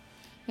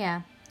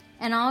 Yeah.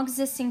 And all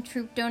existing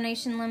troop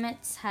donation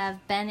limits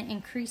have been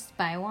increased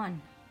by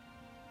 1.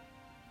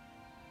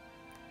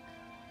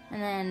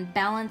 And then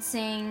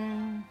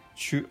balancing...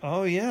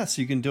 Oh yeah,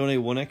 so you can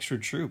donate 1 extra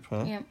troop,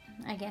 huh? Yep,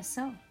 I guess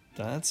so.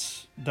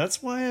 That's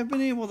why I've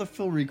been able to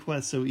fill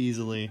requests so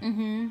easily.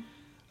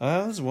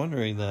 I was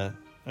wondering that.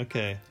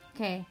 Okay.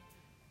 Okay.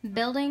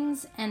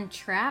 Buildings and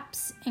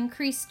traps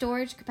increase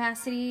storage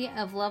capacity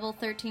of level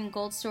 13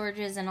 gold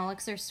storages and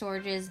elixir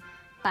storages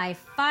by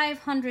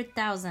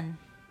 500,000.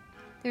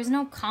 There's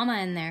no comma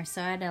in there,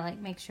 so I had to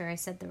make sure I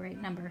said the right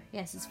number.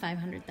 Yes, it's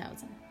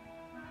 500,000.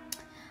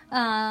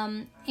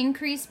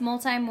 Increase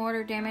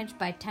multi-mortar damage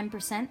by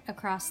 10%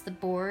 across the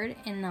board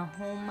in the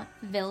home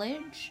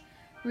village.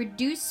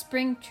 Reduce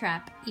spring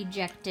trap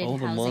ejected Oh,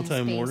 the housing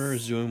multi-mortar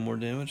space. is doing more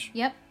damage?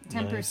 Yep,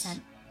 10% Nice.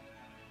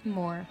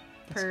 more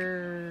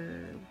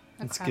per.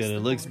 That's across good. the It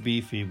looks board.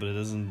 beefy, but it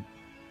doesn't...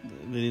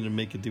 They need to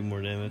make it do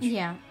more damage.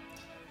 Yeah,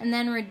 and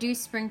then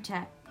reduce spring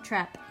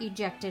trap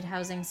ejected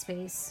housing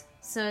space.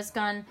 So it's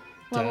gone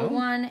level Down?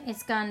 1.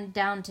 It's gone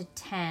down to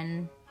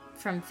 10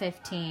 from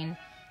 15.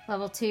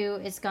 Level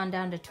 2, it's gone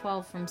down to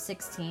 12 from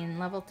 16.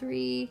 Level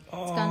 3,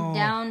 it's gone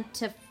down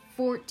to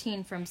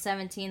 14 from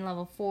 17.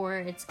 Level 4,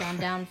 it's gone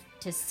down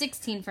to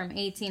 16 from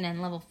 18.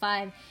 And level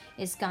 5,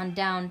 it's gone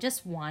down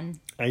just 1.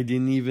 I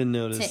didn't even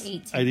notice. To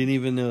 18. I didn't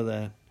even know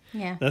that.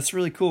 Yeah. That's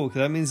really cool, because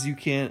that means you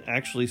can't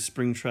actually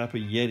spring trap a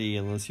Yeti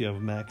unless you have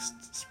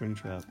maxed spring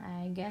trap.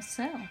 I guess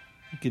so.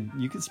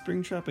 You could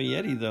spring trap a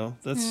Yeti though.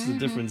 That's the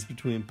difference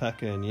between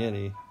P.E.K.K.A. and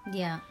Yeti.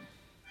 Yeah.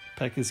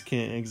 P.E.K.K.A.s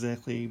can't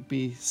exactly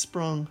be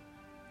sprung.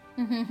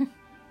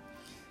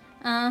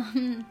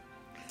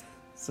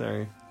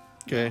 Sorry.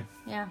 Okay.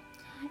 Yeah.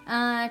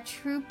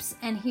 Troops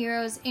and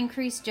heroes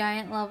increase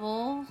giant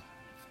level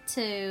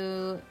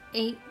to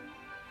 9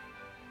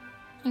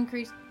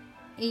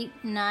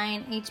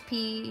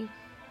 HP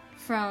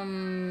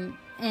from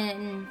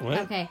What?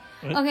 Okay.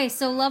 What? Okay,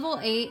 so level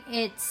 8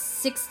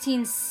 it's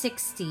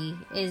 1660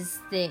 is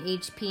the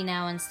HP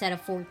now instead of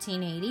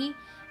 1480,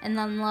 and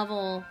then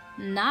level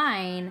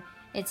 9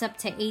 it's up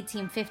to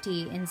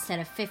 1850 instead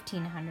of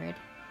 1500.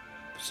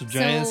 So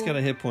Giants got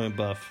a hit point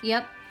buff.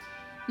 Yep.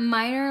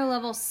 Minor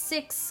level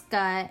 6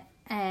 got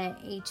a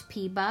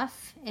HP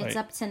buff. It's Right.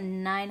 up to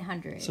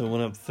 900. So it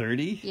went up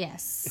 30?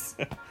 Yes.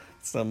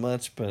 It's not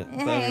much, but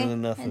Hey, better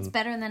than nothing. It's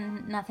better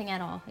than nothing at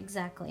all.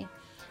 Exactly.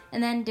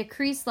 And then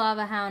decrease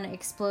lava hound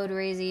explode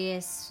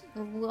radius.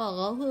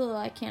 Whoa,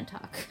 I can't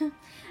talk.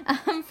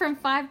 From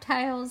 5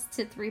 tiles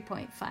to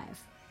 3.5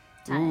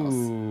 tiles.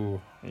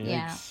 Ooh. Yikes.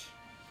 Yeah.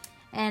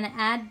 And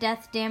add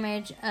death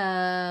damage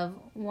of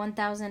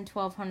 1,000,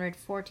 1,200,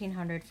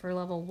 1,400 for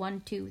level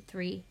 1, 2,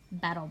 3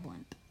 battle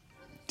blimp.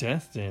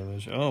 Death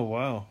damage. Oh,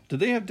 wow.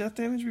 Did they have death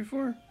damage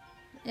before?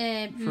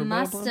 It For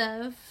must battle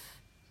blimp? have,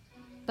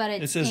 but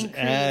It it's says increased.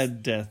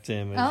 add death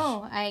damage.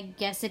 Oh, I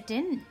guess it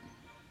didn't.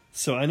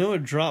 So I know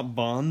it dropped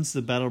bombs.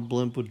 The battle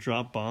blimp would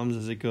drop bombs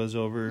as it goes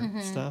over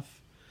stuff.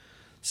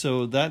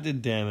 So that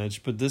did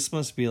damage, but this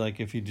must be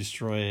like if you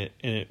destroy it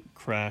and it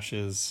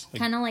crashes. Like,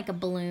 Kind of like a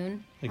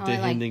balloon. like How the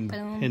it,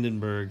 boom.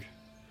 Hindenburg.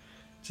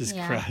 Just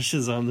Yeah.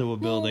 crashes onto a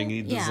building. Well,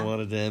 He does yeah. a lot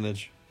of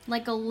damage.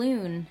 Like a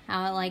loon.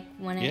 How it like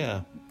when it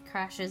Yeah.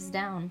 crashes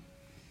down.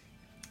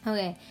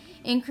 Okay.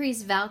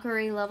 Increase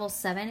Valkyrie level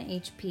 7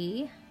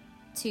 HP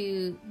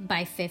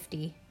by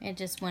 50. It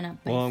just went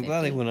up by Well, I'm 50.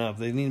 glad they went up.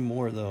 They need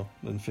more, though,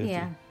 than 50.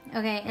 Yeah.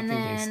 Okay, I and think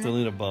then... they still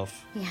need a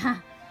buff. Yeah.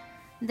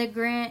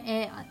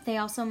 They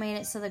also made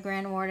it so the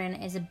Grand Warden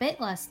is a bit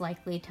less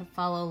likely to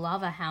follow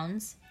lava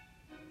hounds.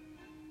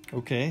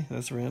 Okay,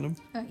 that's random.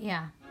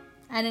 Yeah.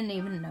 I didn't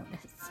even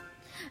notice.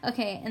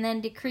 Okay, and then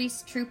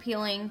decrease troop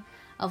healing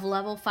of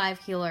level 5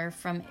 healer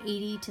from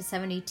 80 to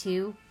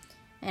 72.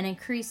 And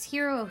increase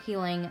hero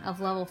healing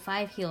of level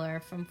 5 healer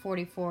from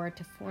 44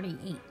 to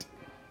 48.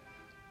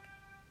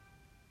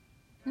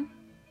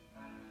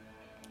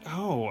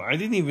 Oh, I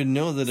didn't even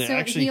know that it So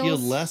actually healed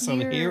heals less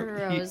on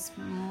heroes.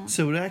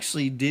 So it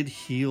actually did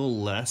heal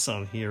less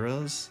on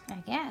heroes I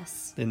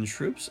guess. than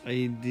troops? I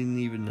didn't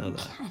even know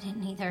that. I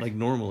didn't either. Like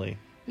normally.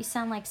 We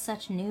sound like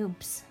such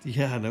noobs.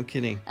 Yeah, no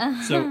kidding.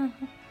 So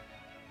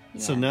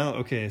Yeah. now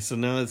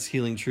it's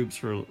healing troops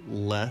for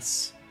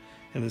less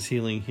and it's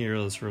healing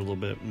heroes for a little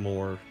bit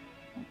more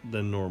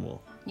than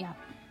normal. Yeah.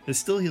 It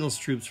still heals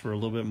troops for a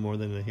little bit more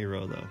than a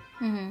hero though.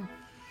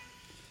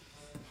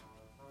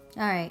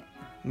 All right.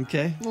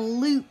 Okay.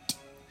 Loot.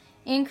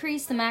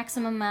 Increase the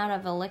maximum amount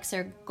of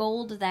elixir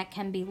gold that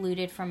can be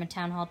looted from a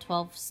Town Hall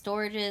 12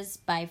 storages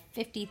by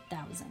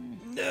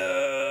 50,000. No.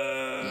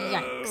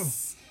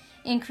 Yikes.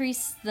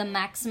 Increase the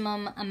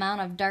maximum amount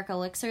of dark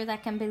elixir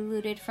that can be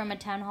looted from a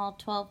Town Hall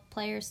 12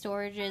 player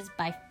storages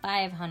by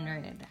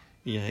 500.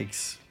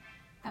 Yikes.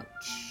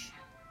 Ouch.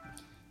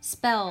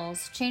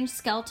 Spells. Change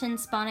skeleton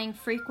spawning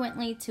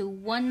frequently to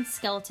 1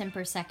 skeleton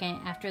per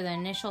second after the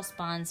initial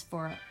spawns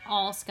for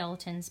all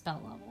skeleton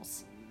spell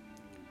levels.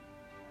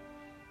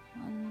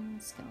 1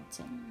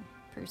 skeleton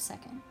per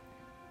second.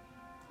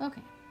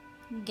 Okay.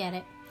 Get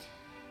it.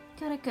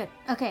 Got it good.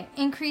 Okay.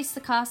 Increase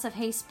the cost of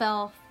haste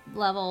spell from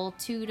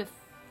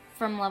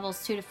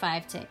levels 2 to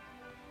 5 to...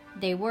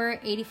 They were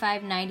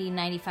 85, 90,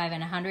 95,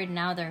 and 100.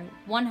 Now they're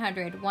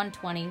 100,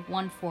 120,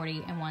 140,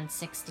 and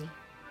 160.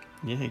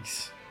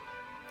 Yikes.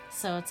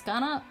 So it's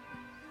gone up.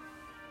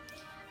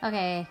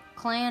 Okay,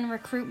 clan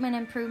recruitment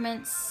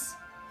improvements,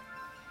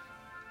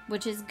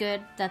 which is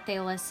good that they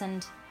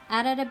listened.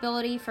 Added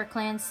ability for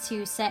clans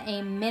to set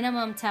a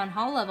minimum town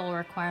hall level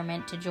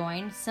requirement to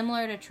join,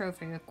 similar to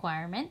trophy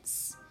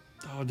requirements.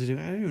 Oh, I don't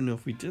even know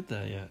if we did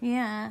that yet.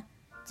 Yeah.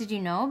 Did you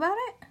know about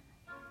it?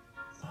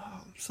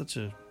 Oh, I'm such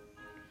a...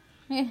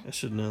 Yeah. I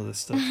should know this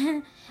stuff.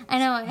 I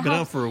know. It Been helps.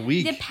 out for a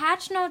week. The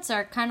patch notes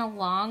are kind of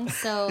long,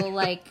 so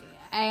like...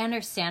 I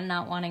understand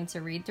not wanting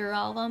to read through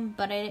all of them,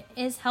 but it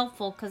is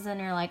helpful because then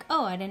you're like,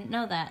 oh, I didn't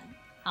know that.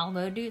 I'll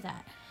go do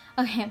that.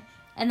 Okay.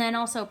 And then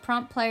also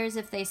prompt players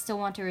if they still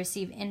want to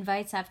receive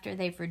invites after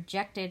they've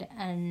rejected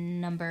a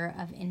number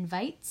of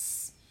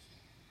invites.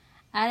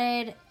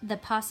 Added the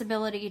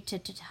possibility to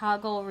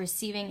toggle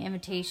receiving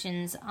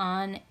invitations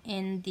on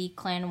in the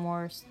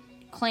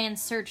clan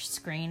search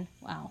screen.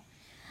 Wow.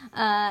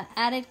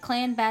 Added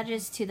clan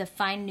badges to the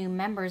find new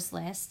members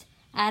list.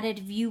 Added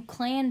view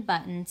clan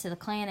button to the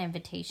clan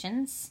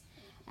invitations.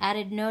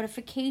 Added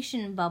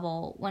notification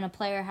bubble when a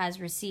player has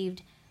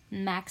received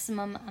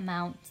maximum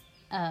amount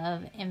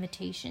of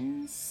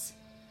invitations.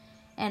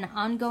 And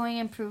ongoing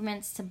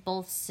improvements to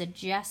both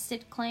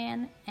suggested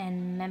clan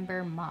and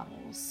member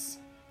models.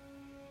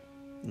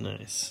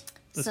 Nice.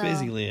 That's So,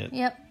 basically it.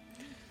 Yep.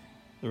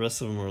 The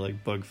rest of them are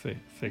like bug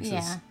fixes.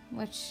 Yeah,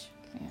 which,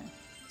 yeah.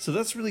 So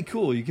that's really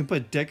cool. You can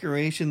put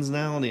decorations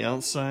now on the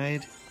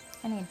outside.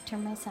 I need to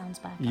turn my sounds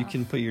back You off.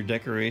 can put your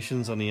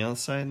decorations on the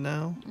outside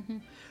now. Mm-hmm.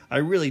 I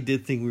really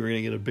did think we were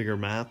going to get a bigger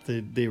map.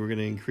 They were going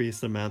to increase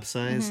the map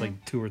size, Mm-hmm.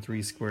 like 2 or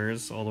 3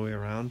 squares all the way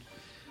around.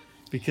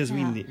 Because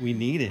Yeah. we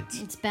need it.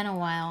 It's been a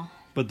while.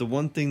 But the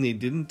one thing they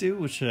didn't do,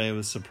 which I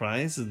was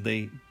surprised, is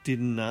they did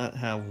not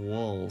have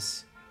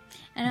walls.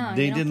 I know.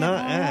 They you don't did get not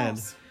add.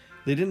 walls.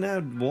 They didn't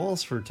add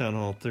walls for Town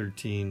Hall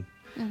 13.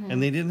 Mm-hmm.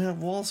 And they didn't have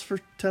walls for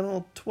Town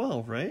Hall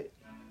 12, right?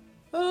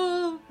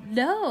 Oh,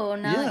 no.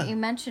 Now Yeah. that you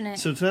mention it.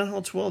 So Town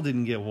Hall 12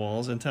 didn't get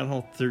walls, and Town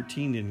Hall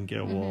 13 didn't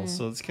get walls. Mm-hmm.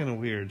 So it's kind of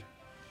weird.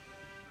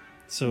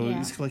 So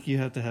Yeah. it's like you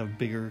have to have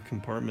bigger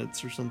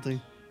compartments or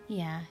something.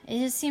 Yeah, it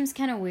just seems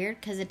kind of weird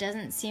because it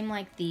doesn't seem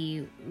like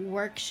the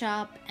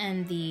workshop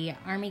and the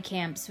army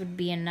camps would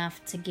be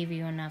enough to give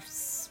you enough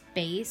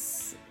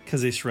space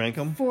Because they shrank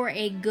them? for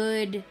a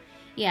good,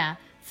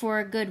 for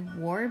a good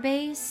war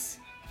base.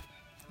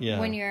 Yeah.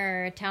 When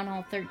you're Town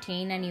Hall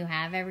 13 and you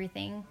have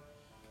everything.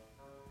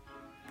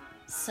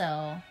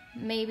 So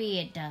maybe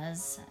it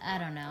does. I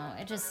don't know.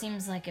 It just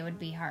seems like it would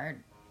be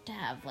hard to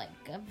have like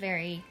a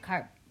very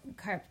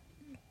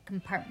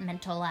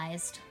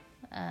compartmentalized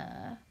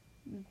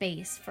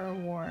base for a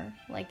war,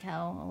 like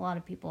how a lot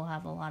of people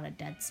have a lot of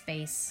dead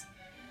space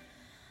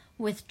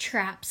with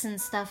traps and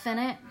stuff in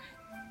it.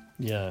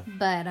 Yeah.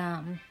 But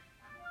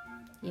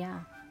yeah,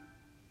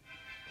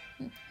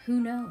 who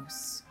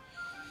knows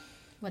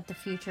what the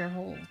future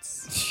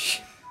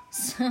holds.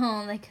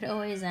 So they could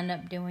always end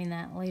up doing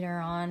that later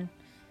on,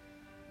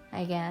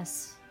 I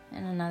guess,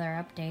 in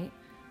another update.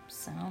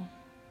 So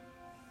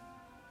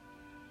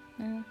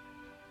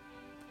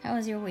how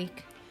was your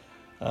week?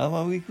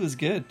 My week was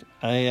good.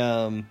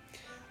 I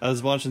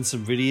was watching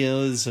some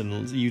videos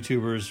and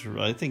YouTubers.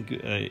 I think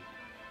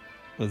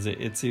was it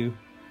Itsu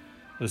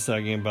was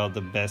talking about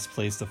the best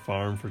place to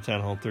farm for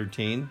Town Hall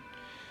 13,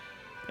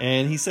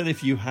 and he said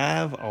if you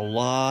have a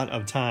lot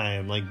of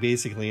time, like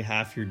basically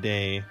half your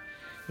day,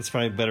 it's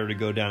probably better to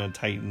go down to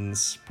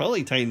Titans.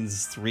 Probably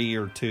Titans 3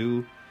 or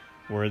 2,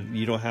 where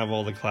you don't have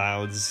all the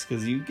clouds,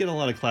 because you get a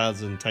lot of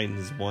clouds in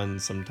Titans 1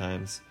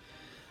 sometimes.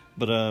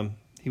 But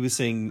he was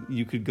saying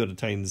you could go to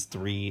Titans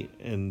 3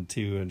 and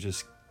 2 and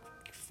just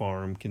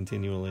farm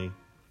continually.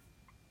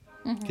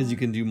 Because you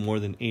can do more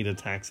than 8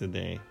 attacks a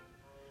day.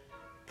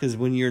 Because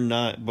when you're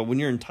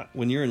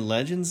in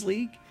Legends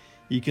League,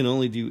 you can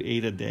only do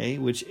 8 a day,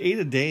 which 8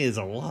 a day is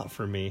a lot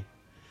for me.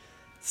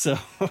 So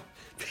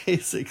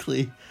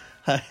basically,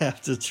 I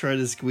have to try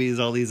to squeeze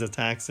all these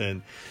attacks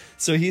in.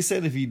 So he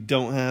said if you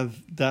don't have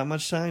that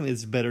much time,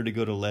 it's better to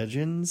go to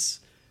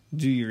Legends,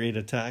 do your 8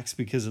 attacks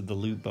because of the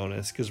loot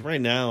bonus. Because right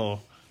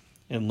now,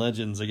 in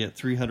Legends, I get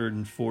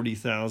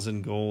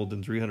 340,000 gold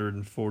and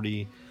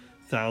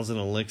 340,000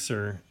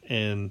 elixir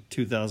and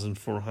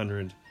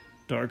 2,400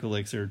 dark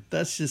elixir.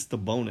 That's just the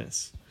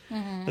bonus.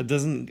 That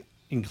doesn't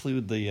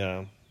include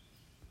the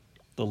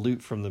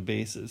loot from the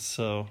bases.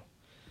 So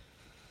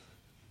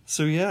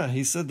yeah,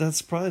 he said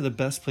that's probably the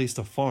best place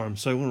to farm.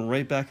 So I went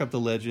right back up to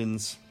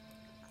Legends.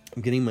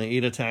 I'm getting my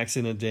 8 attacks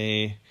in a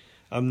day.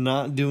 I'm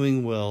not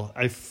doing well.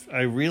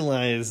 I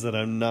realize that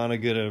I'm not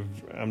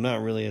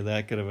really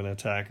that good of an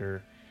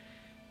attacker,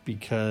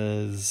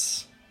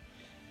 because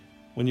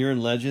when you're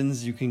in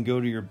Legends, you can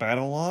go to your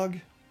battle log,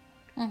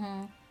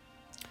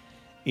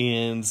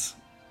 and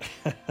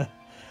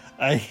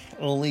I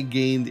only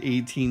gained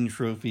 18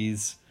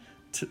 trophies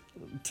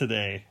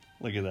today.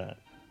 Look at that.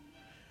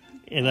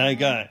 And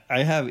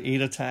I have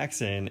 8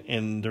 attacks in,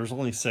 and there's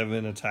only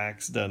 7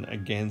 attacks done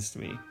against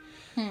me.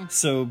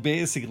 So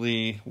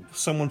basically,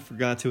 someone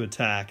forgot to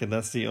attack, and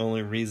that's the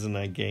only reason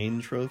I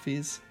gained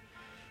trophies.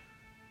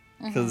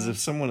 Because if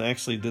someone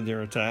actually did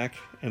their attack,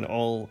 and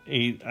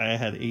I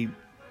had 8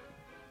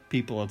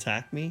 people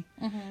attack me,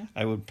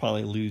 I would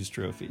probably lose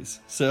trophies.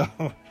 So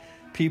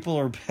people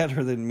are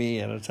better than me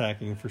at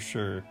attacking for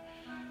sure.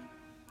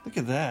 Look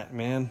at that,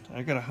 man.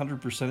 I got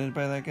 100%ed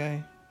by that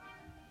guy.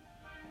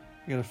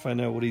 I gotta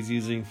find out what he's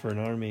using for an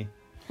army.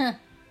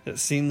 It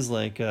seems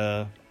like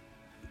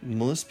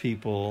most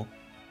people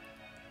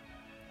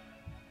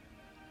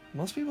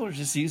are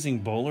just using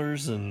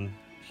bowlers and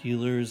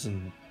healers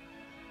and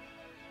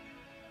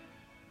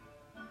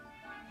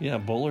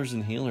bowlers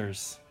and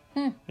healers.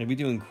 Maybe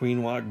doing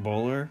Queen Walk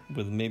bowler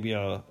with maybe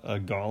a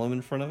golem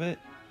in front of it.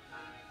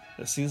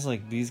 It seems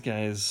like these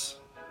guys,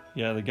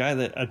 the guy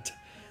that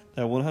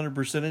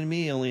 100% in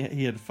me,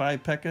 he had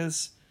 5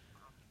 P.E.K.K.A.s,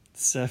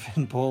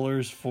 7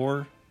 bowlers,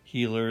 4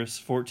 healers,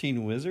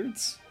 14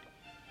 wizards.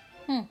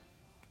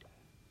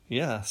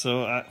 Yeah,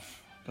 so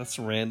that's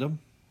random.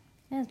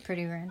 That's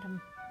pretty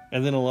random.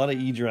 And then a lot of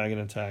E-Dragon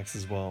attacks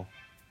as well.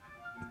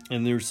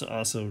 And there's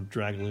also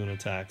Dragloon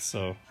attacks,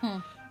 so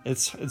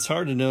it's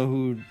hard to know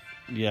who.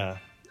 Yeah,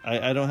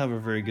 I don't have a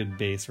very good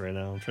base right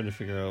now. I'm trying to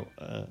figure out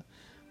a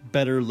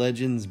better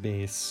Legends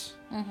base.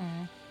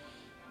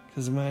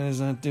 Because mine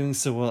is not doing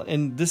so well.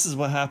 And this is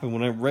what happened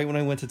right when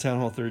I went to Town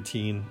Hall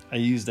 13. I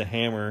used a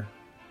hammer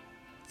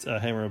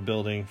hammer of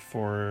building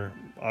for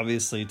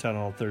obviously Town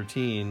Hall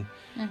 13,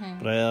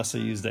 but I also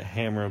used a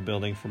hammer of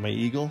building for my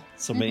eagle.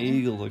 So my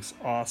eagle looks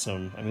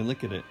awesome. I mean,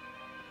 look at it.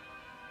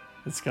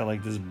 It's got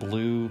like this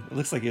blue. It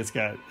looks like it's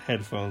got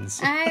headphones.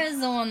 I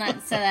was the one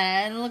that said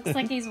that. It looks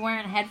like he's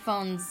wearing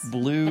headphones.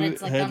 Blue but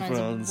it's like headphones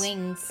on his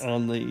wings.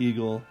 on the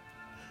eagle.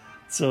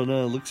 So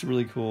no, it looks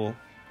really cool.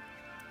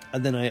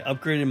 And then I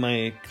upgraded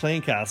my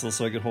clan castle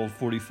so I could hold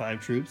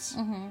 45 troops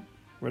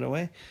right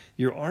away.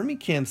 Your army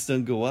camps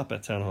don't go up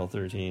at Town Hall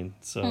 13,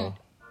 so.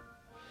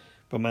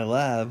 But my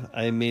lab,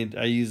 I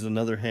used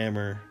another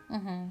hammer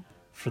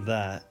for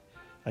that.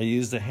 I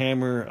used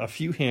a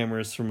few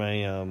hammers for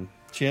my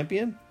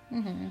champion.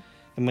 And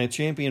my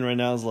champion right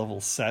now is level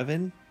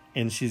 7,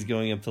 and she's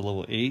going up to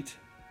level 8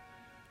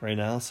 right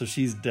now, so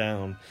she's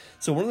down.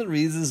 So one of the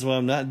reasons why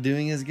I'm not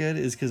doing as good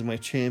is because my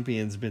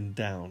champion's been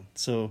down.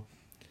 So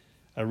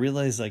I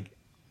realized, like,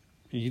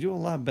 you do a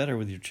lot better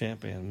with your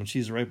champion. When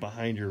she's right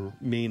behind your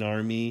main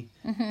army,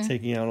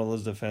 taking out all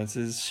those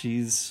defenses,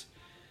 she's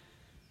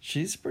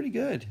pretty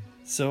good.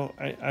 So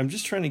I'm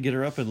just trying to get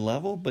her up in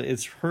level, but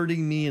it's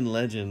hurting me in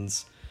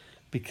Legends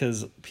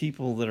because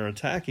people that are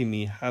attacking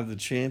me have the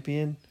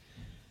champion,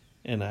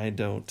 and I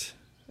don't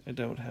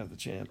have the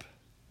champ.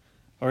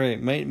 All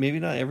right, maybe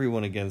not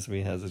everyone against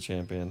me has a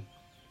champion,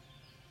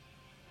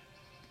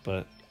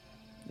 but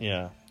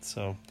yeah.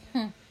 So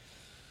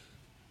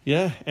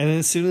yeah, and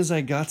as soon as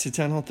I got to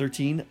Town Hall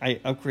 13,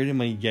 I upgraded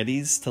my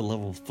Yetis to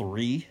level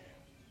 3.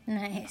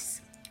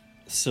 Nice.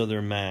 So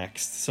they're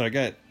maxed. So I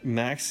got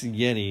max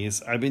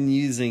Yetis. I've been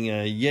using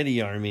a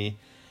Yeti army,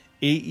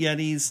 8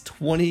 Yetis,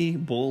 20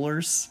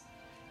 bowlers,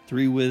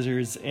 3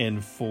 wizards,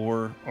 and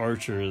 4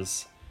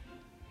 archers.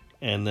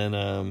 And then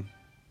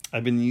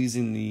I've been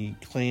using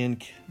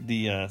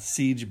the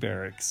siege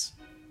barracks.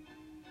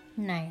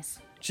 Nice.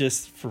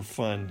 Just for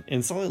fun. And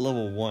it's only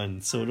level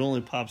 1, so it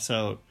only pops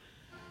out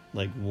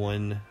like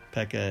 1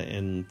 P.E.K.K.A.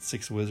 and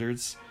 6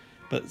 wizards.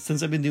 But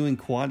since I've been doing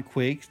quad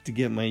quake to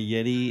get my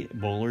Yeti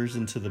bowlers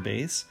into the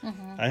base,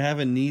 I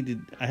haven't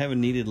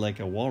needed like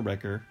a wall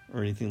wrecker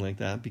or anything like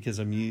that because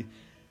I'm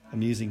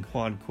using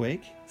quad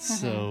quake.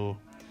 So,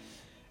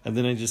 and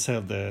then I just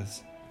have the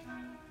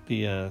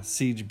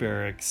siege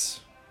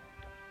barracks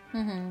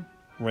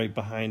right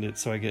behind it,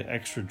 so I get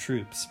extra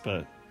troops.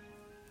 But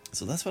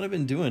so that's what I've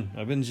been doing.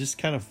 I've been just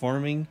kind of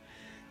farming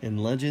in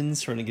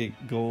Legends, trying to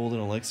get gold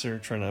and elixir,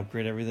 trying to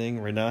upgrade everything.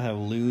 Right now I have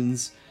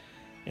loons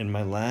in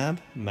my lab,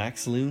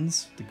 max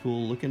loons, the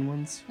cool looking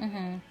ones.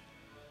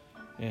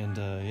 And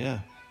yeah,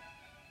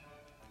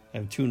 I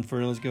have 2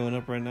 Infernos going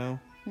up right now.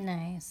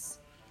 Nice.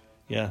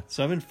 Yeah,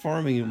 so I've been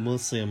farming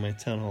mostly on my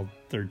Town Hall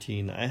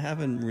 13. I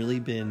haven't really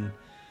been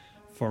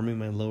farming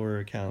my lower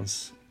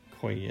accounts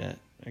quite yet.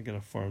 I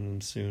gotta farm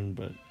them soon,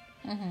 but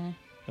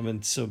I've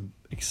been so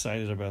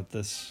excited about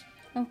this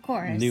Of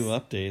course. new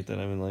update that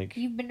I've been like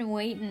You've been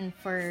waiting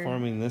for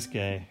farming this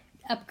guy.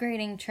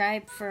 upgrading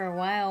tribe for a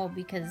while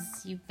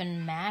because you've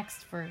been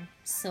maxed for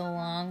so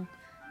long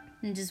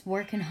and just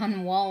working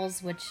on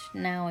walls, which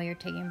now you're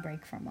taking a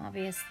break from,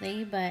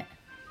 obviously. But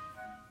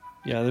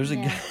yeah, there's a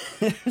guy.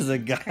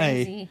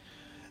 Crazy.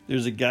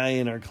 There's a guy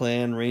in our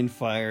clan,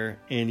 Rainfire,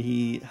 and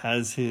he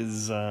has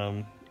his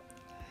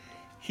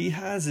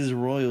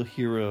royal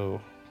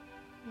hero.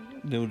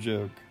 No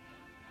joke.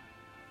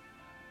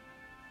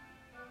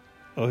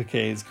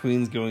 Okay, his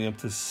queen's going up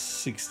to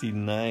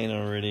 69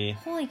 already.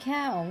 Holy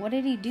cow, what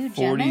did he do,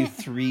 Gem it?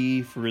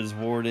 43 for his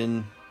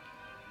warden.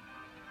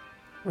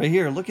 Right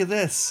here, look at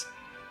this.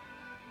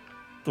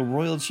 The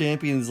royal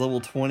champion's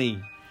level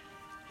 20.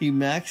 He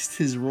maxed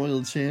his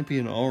royal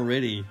champion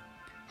already.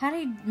 How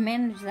did he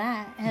manage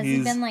that? Has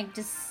he been like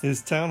just...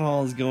 His town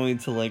hall is going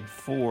to like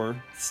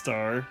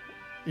 4-star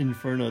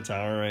Inferno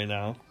Tower right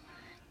now.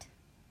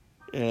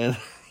 And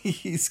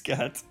he's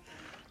got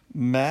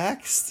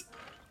maxed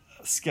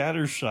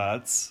scatter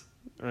shots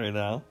right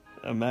now.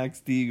 A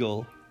maxed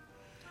eagle.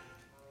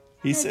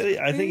 He That's said,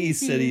 I think he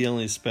said crazy. he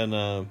only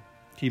spent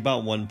he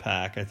bought 1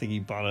 pack. I think he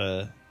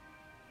bought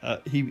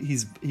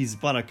he's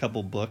bought a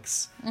couple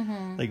books.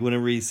 Like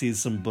whenever he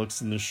sees some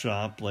books in the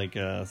shop, like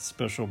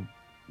special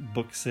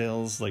book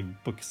sales,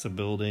 like books of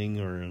building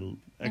or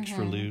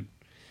extra loot,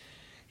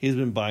 he's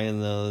been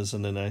buying those.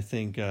 And then I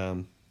think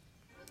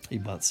he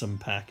bought some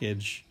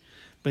package,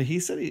 but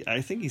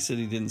I think he said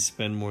he didn't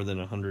spend more than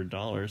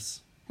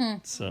 $100.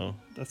 So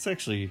that's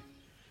actually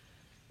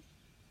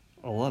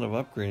a lot of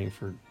upgrading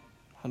for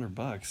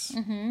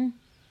 $100.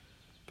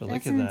 But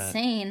That's look at that.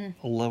 insane.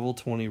 A level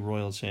 20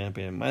 royal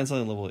champion. Mine's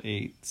only level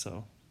 8,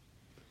 so.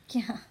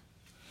 Yeah.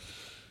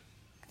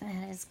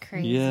 That is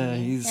crazy. Yeah,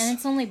 and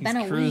it's only been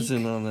a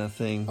cruising week. on that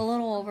thing. A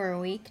little over a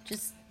week.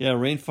 Just Yeah,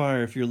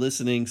 Rainfire, if you're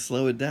listening,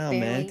 slow it down,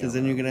 man, Barely because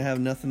then you're over. going to have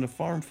nothing to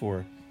farm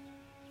for.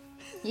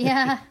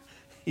 yeah.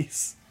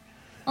 He's...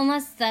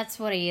 Unless that's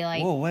what he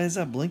like. Whoa, why is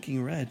that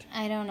blinking red?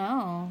 I don't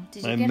know.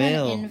 Did My you get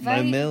mail, an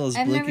invite? my mail is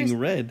I've blinking never...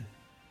 red.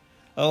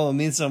 Oh, it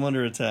means I'm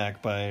under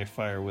attack by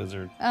Fire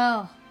Wizard.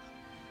 Oh.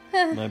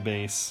 My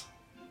base.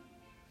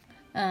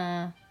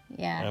 Yeah.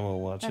 I won't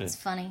watch That's it.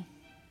 funny.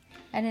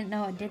 I didn't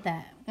know it did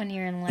that. When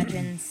you're in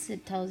Legends,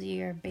 it tells you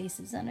your base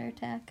is under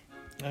attack.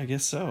 I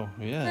guess so,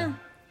 yeah. Huh.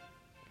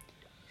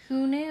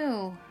 Who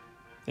knew?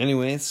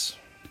 Anyways,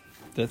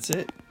 that's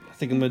it. I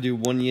think I'm going to do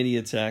one Yeti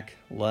attack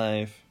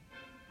live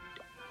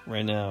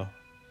right now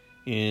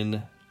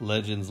in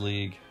Legends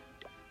League.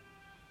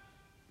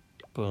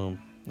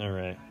 Boom.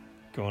 Alright.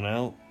 Going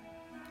out.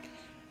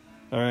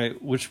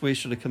 Alright, which way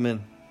should I come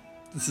in?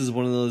 This is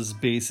one of those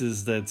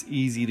bases that's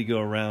easy to go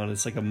around.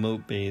 It's like a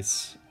moat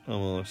base,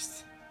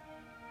 almost.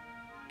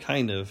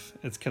 Kind of.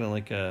 It's kind of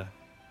like a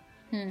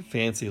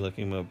fancy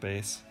looking moat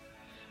base.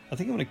 I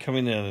think I'm going to come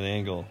in at an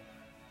angle.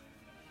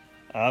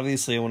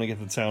 Obviously, I want to get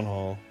the town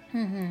hall.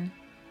 Mm-hmm.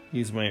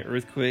 Use my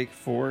earthquake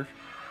 4.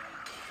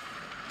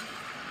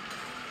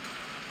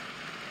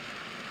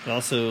 It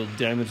also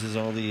damages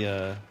all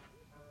the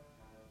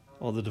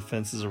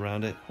defenses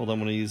around it. Hold on, I'm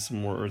going to use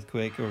some more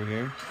earthquake over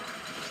here.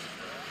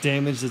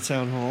 Damage the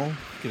town hall.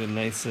 Get it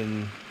nice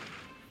and,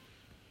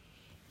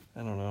 I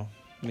don't know,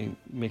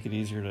 make it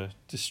easier to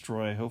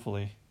destroy,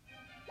 hopefully.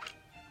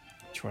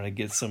 Try to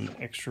get some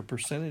extra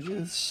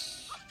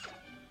percentages.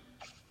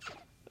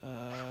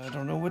 I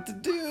don't know what to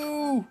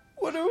do.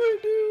 What do I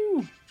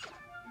do?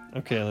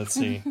 Okay, let's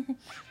see.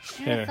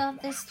 Should have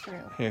thought this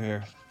through.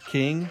 Here.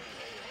 King.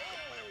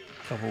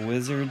 Couple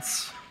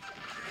wizards.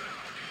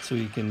 So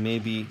you can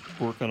maybe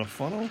work on a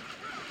funnel.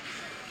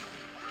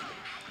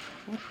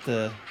 What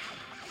the?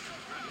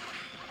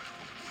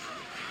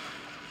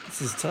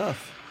 This is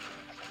tough.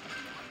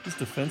 These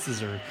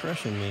defenses are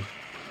crushing me.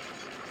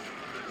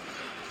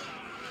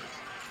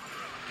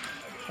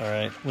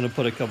 Alright, I'm going to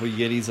put a couple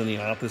Yetis on the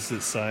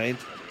opposite side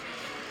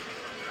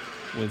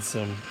with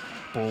some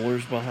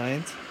bowlers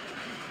behind.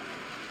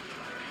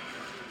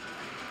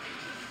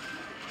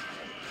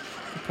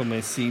 Put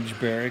my siege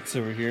barracks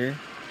over here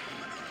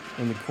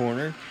in the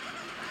corner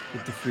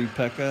with the free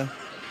P.E.K.K.A.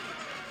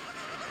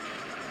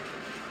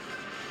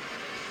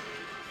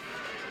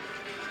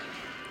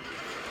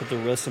 Put the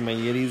rest of my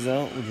Yetis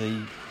out with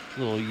the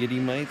little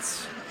Yeti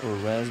mites or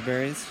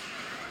raspberries,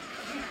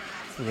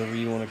 whatever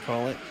you want to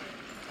call it.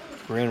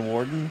 Grand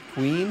Warden,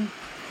 Queen,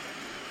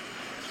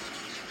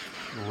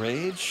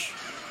 Rage,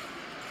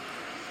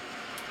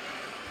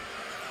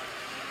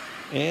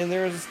 and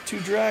there's 2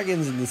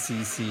 dragons in the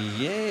CC.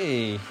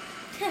 Yay!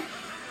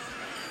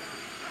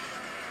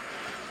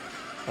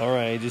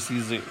 Alright, just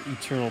use the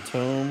Eternal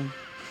Tome.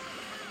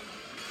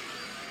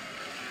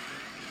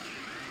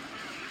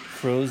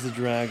 Froze the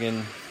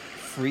dragon,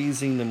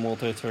 freezing the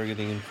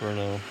multi-targeting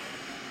Inferno.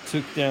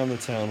 Took down the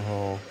Town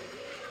Hall.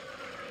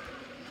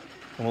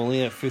 I'm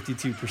only at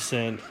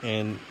 52%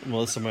 and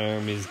most of my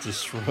army is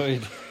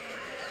destroyed.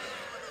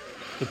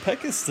 The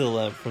P.E.K.K.A. is still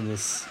up from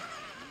this.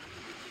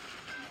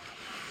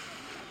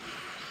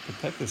 The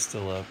P.E.K.K.A. is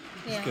still up.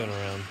 It's going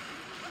around.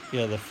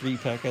 Yeah, the free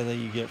P.E.K.K.A. that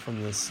you get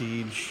from the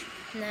siege.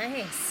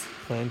 Nice.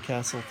 Clan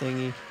castle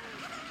thingy.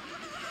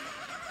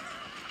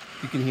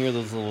 You can hear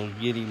those little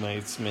Yeti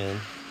mites, man.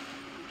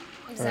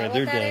 Is that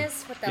what that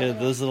is? With that yeah,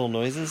 little... those little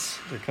noises,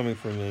 they're coming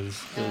from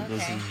those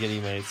okay.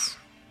 Yeti mites.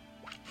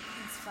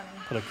 That's funny.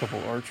 Put a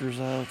couple archers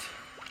out.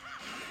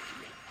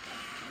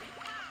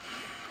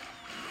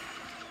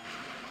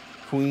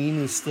 Queen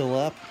is still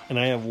up, and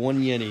I have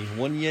 1 Yeti.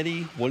 1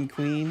 Yeti, 1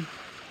 Queen,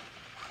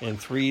 and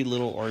 3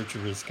 little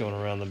archers going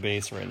around the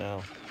base right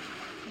now.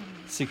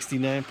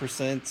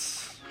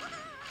 69%,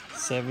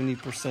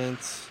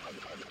 70%.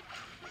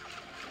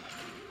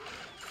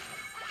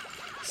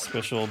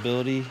 Special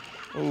ability.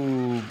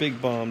 Oh,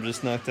 big bomb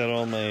just knocked out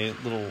all my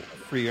little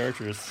free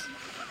archers.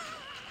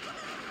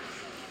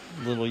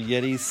 Little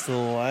Yeti's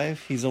still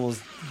alive.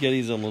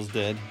 Yeti's almost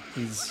dead.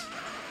 He's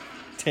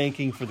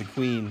tanking for the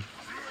Queen.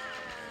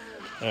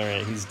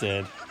 Alright, he's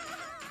dead.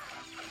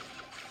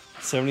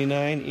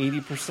 79,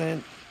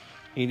 80%,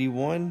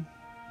 81,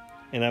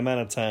 and I'm out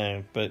of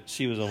time, but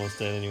she was almost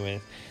dead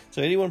anyway.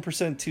 So 81%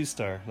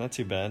 2-star, not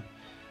too bad.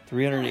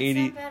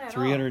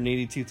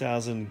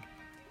 382,000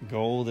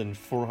 gold and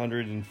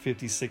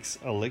 456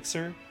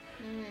 elixir.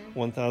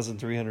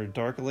 1,300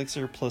 dark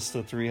elixir plus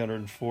the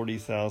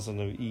 340,000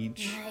 of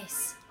each.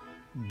 Nice.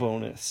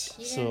 Bonus.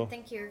 You didn't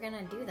think you were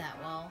gonna do that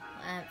well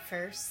at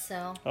first,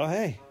 so. Oh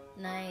hey.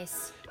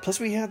 Nice.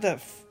 Plus we had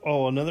that.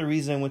 Another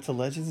reason I went to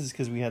Legends is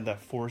because we had that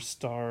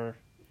 4-star.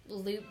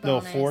 Loot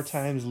bonus. No, 4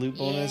 times loot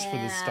bonus for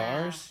the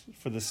stars,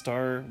 for the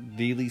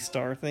daily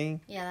star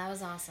thing. Yeah, that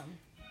was awesome.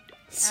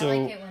 So I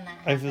like it when that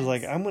happens. I was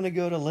like, I'm gonna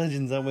go to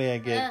Legends. That way I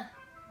get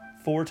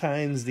 4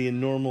 times the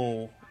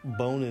normal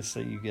bonus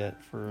that you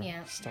get for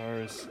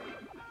stars.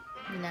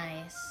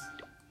 Nice.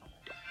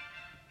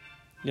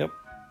 Yep.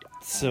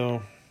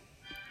 So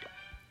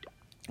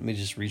let me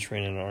just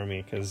retrain an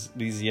army because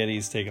these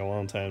Yetis take a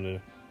long time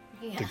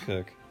to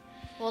cook.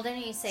 Well,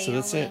 didn't you say so you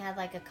only had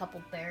like a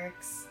couple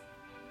barracks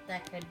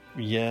that could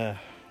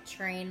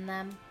train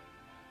them?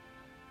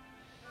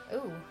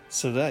 Ooh.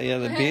 So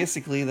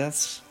basically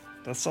that's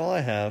all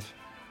I have.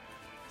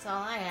 That's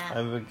all I have.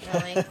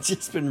 I've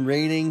just been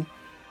raiding,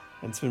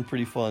 and it's been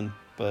pretty fun.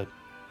 But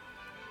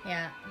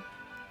yeah,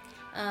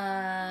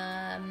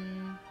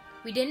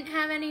 we didn't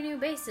have any new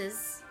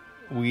bases.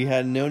 we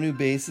had no new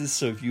bases,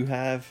 so if you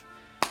have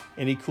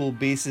any cool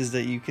bases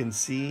that you can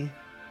see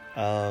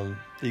that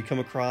you come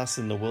across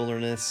in the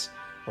wilderness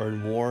or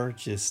in war,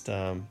 just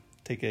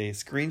take a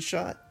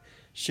screenshot,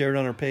 share it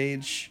on our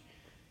page,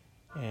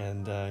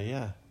 and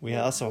we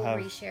We'll also have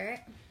reshare it.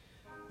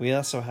 we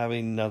also have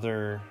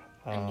another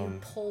A new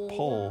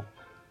poll,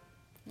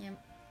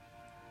 Yep.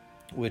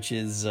 which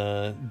is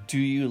do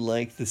you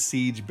like the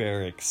siege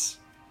barracks?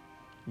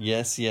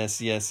 Yes,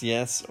 yes, yes,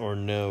 yes, or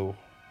no?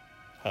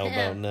 How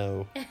about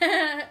no?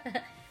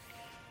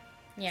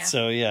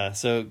 Yeah.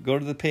 So go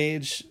to the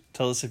page.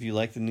 Tell us if you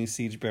like the new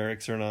siege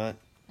barracks or not.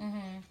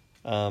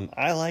 Mm-hmm.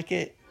 I like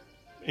it.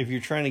 If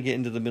you're trying to get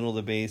into the middle of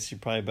the base, you're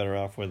probably better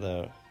off with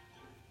a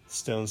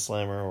stone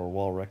slammer or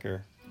wall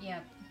wrecker.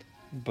 Yep.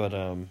 But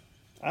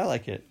I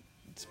like it.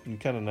 It's been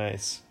kind of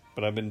nice.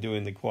 But I've been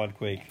doing the quad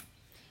quake.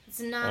 It's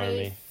not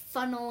Army. a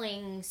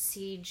funneling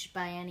siege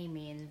by any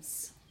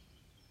means.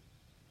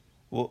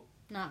 Well,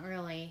 Not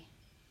really.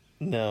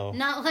 no.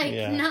 Not like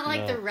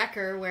no. the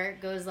wrecker where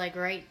it goes like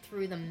right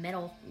through the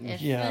middle.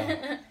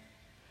 Yeah.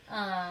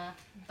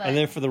 But And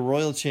then for the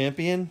Royal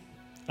Champion,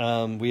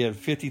 we had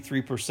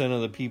 53%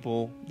 of the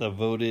people that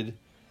voted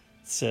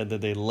said that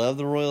they love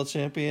the Royal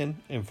Champion,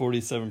 and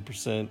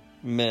 47%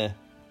 meh.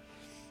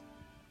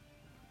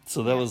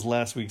 So that was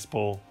last week's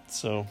poll.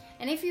 So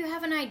and if you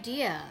have an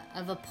idea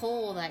of a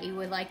poll that you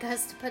would like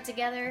us to put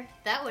together,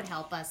 that would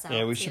help us out.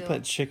 yeah, we too. should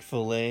put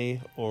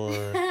Chick-fil-A or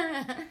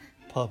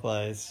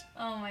Popeyes.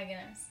 Oh my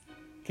goodness.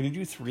 Can you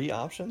do 3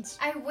 options?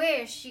 I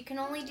wish you can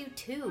only do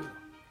 2.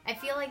 I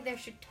feel like there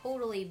should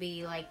totally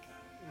be like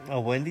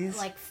Wendy's?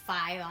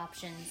 5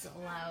 options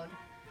allowed.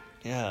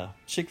 Yeah,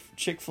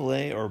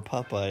 Chick-fil-A or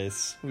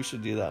Popeyes. We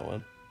should do that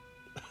one.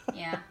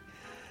 Yeah.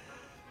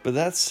 But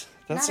that's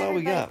Not all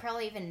we everybody got.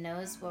 probably even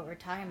knows what we're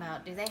talking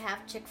about. Do they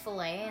have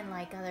Chick-fil-A in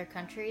like other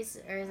countries,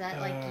 or is that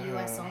like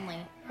U.S. only?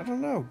 I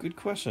don't know. Good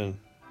question.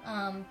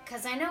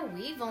 Because I know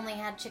we've only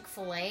had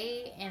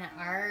Chick-fil-A in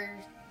our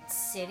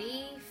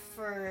city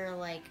for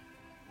like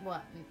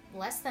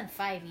less than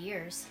 5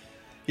 years.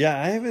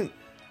 Yeah, I haven't.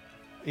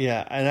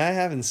 Yeah, and I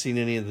haven't seen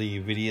any of the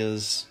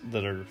videos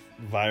that are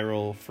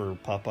viral for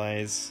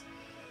Popeyes.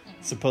 Mm-hmm.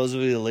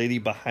 Supposedly, the lady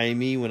behind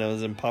me when I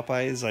was in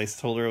Popeyes, I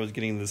told her I was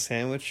getting the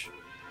sandwich,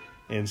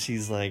 and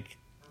she's like,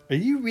 "Are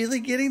you really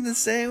getting the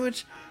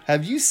sandwich?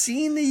 Have you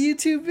seen the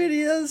YouTube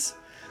videos?"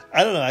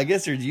 I don't know. I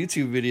guess there's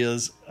YouTube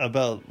videos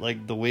about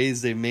like the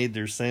ways they made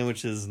their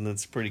sandwiches, and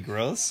it's pretty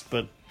gross.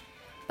 But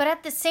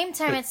at the same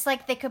time, it's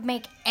like they could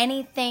make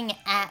anything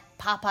at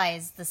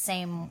Popeyes the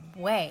same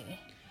way.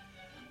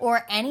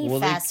 Or any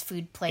fast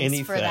food place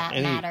that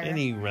matter.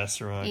 Any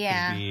restaurant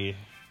Yeah. could be...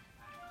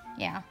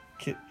 Yeah.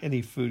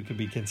 Any food could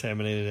be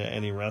contaminated at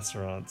any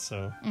restaurant,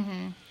 so...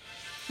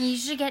 You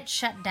should get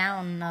shut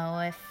down, though,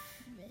 if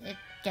it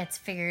gets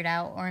figured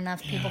out or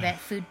enough people get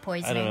food I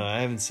poisoning. don't know. I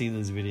haven't seen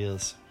those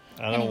videos.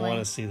 I don't Anyway. want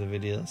to see the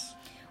videos.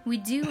 We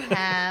do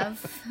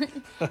have...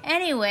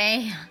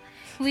 Anyway,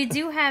 we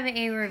do have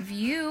a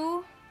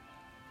review.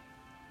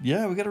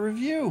 Yeah, we got a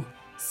review.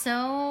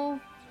 So...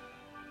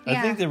 I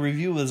think the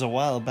review was a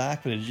while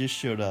back, but it just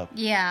showed up.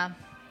 Yeah.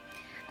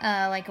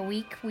 Like a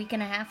week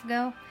and a half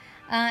ago.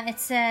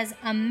 It says,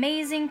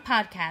 amazing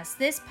podcast.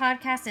 This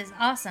podcast is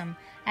awesome.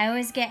 I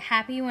always get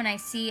happy when I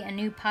see a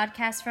new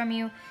podcast from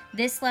you.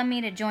 This led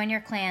me to join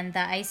your clan, the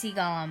Icy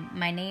Golem.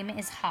 My name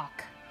is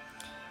Hawk.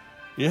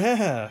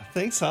 Yeah,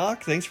 thanks,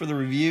 Hawk. Thanks for the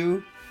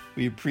review.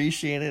 We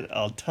appreciate it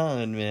a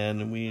ton,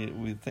 man. And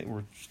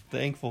we're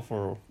thankful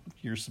for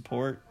your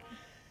support.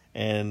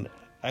 And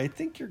I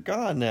think you're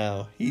gone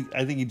now.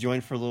 I think he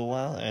joined for a little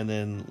while and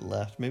then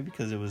left. Maybe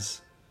because it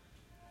was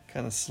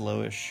kind of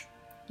slowish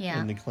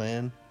in the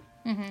clan.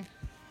 Mm-hmm.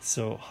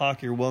 So,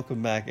 Hawk, you're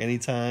welcome back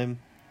anytime.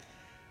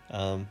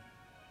 Yeah.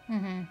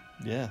 And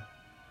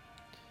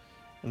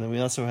then we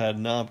also had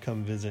Knob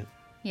come visit.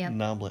 Yep.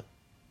 Noblet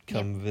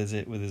come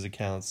visit with his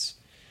accounts.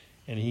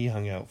 And he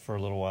hung out for a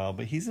little while.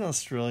 But he's in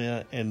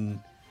Australia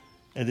and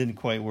it didn't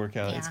quite work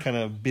out. Yeah. It's kind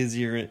of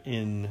busier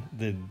in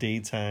the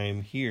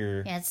daytime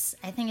here. Yeah,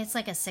 I think it's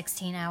like a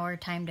 16-hour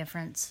time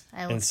difference.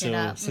 I And looked so, it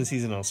up. since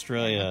he's in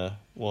Australia,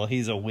 while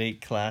he's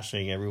awake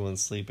clashing,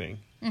 everyone's sleeping.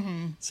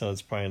 Mm-hmm. So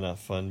it's probably not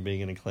fun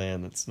being in a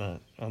clan that's not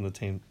on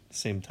the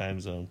same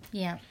time zone.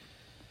 Yeah.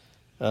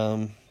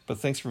 But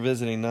thanks for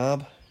visiting,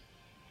 Knob.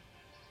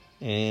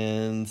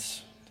 And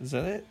is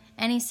that it?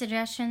 Any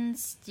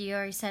suggestions? You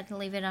already said to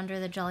leave it under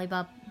the Jolly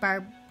Bob.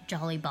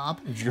 Jolly Bob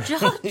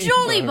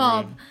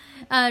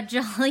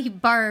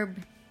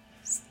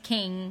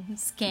King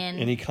skin.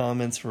 Any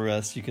comments for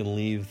us you can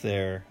leave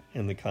there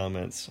in the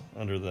comments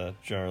under the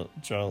Jolly.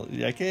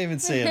 I can't even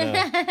say it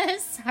now.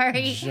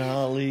 Sorry.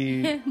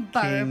 Jolly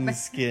Barb. King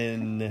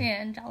skin.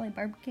 Yeah, Jolly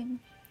Barb King.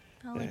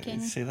 Jolly King.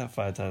 Say that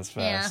 5 times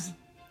fast.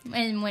 Yeah.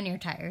 And when you're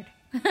tired.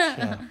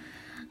 Yeah.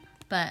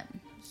 But,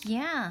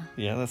 yeah.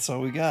 Yeah, that's all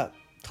we got.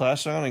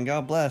 Clash on and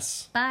God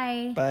bless.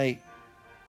 Bye. Bye.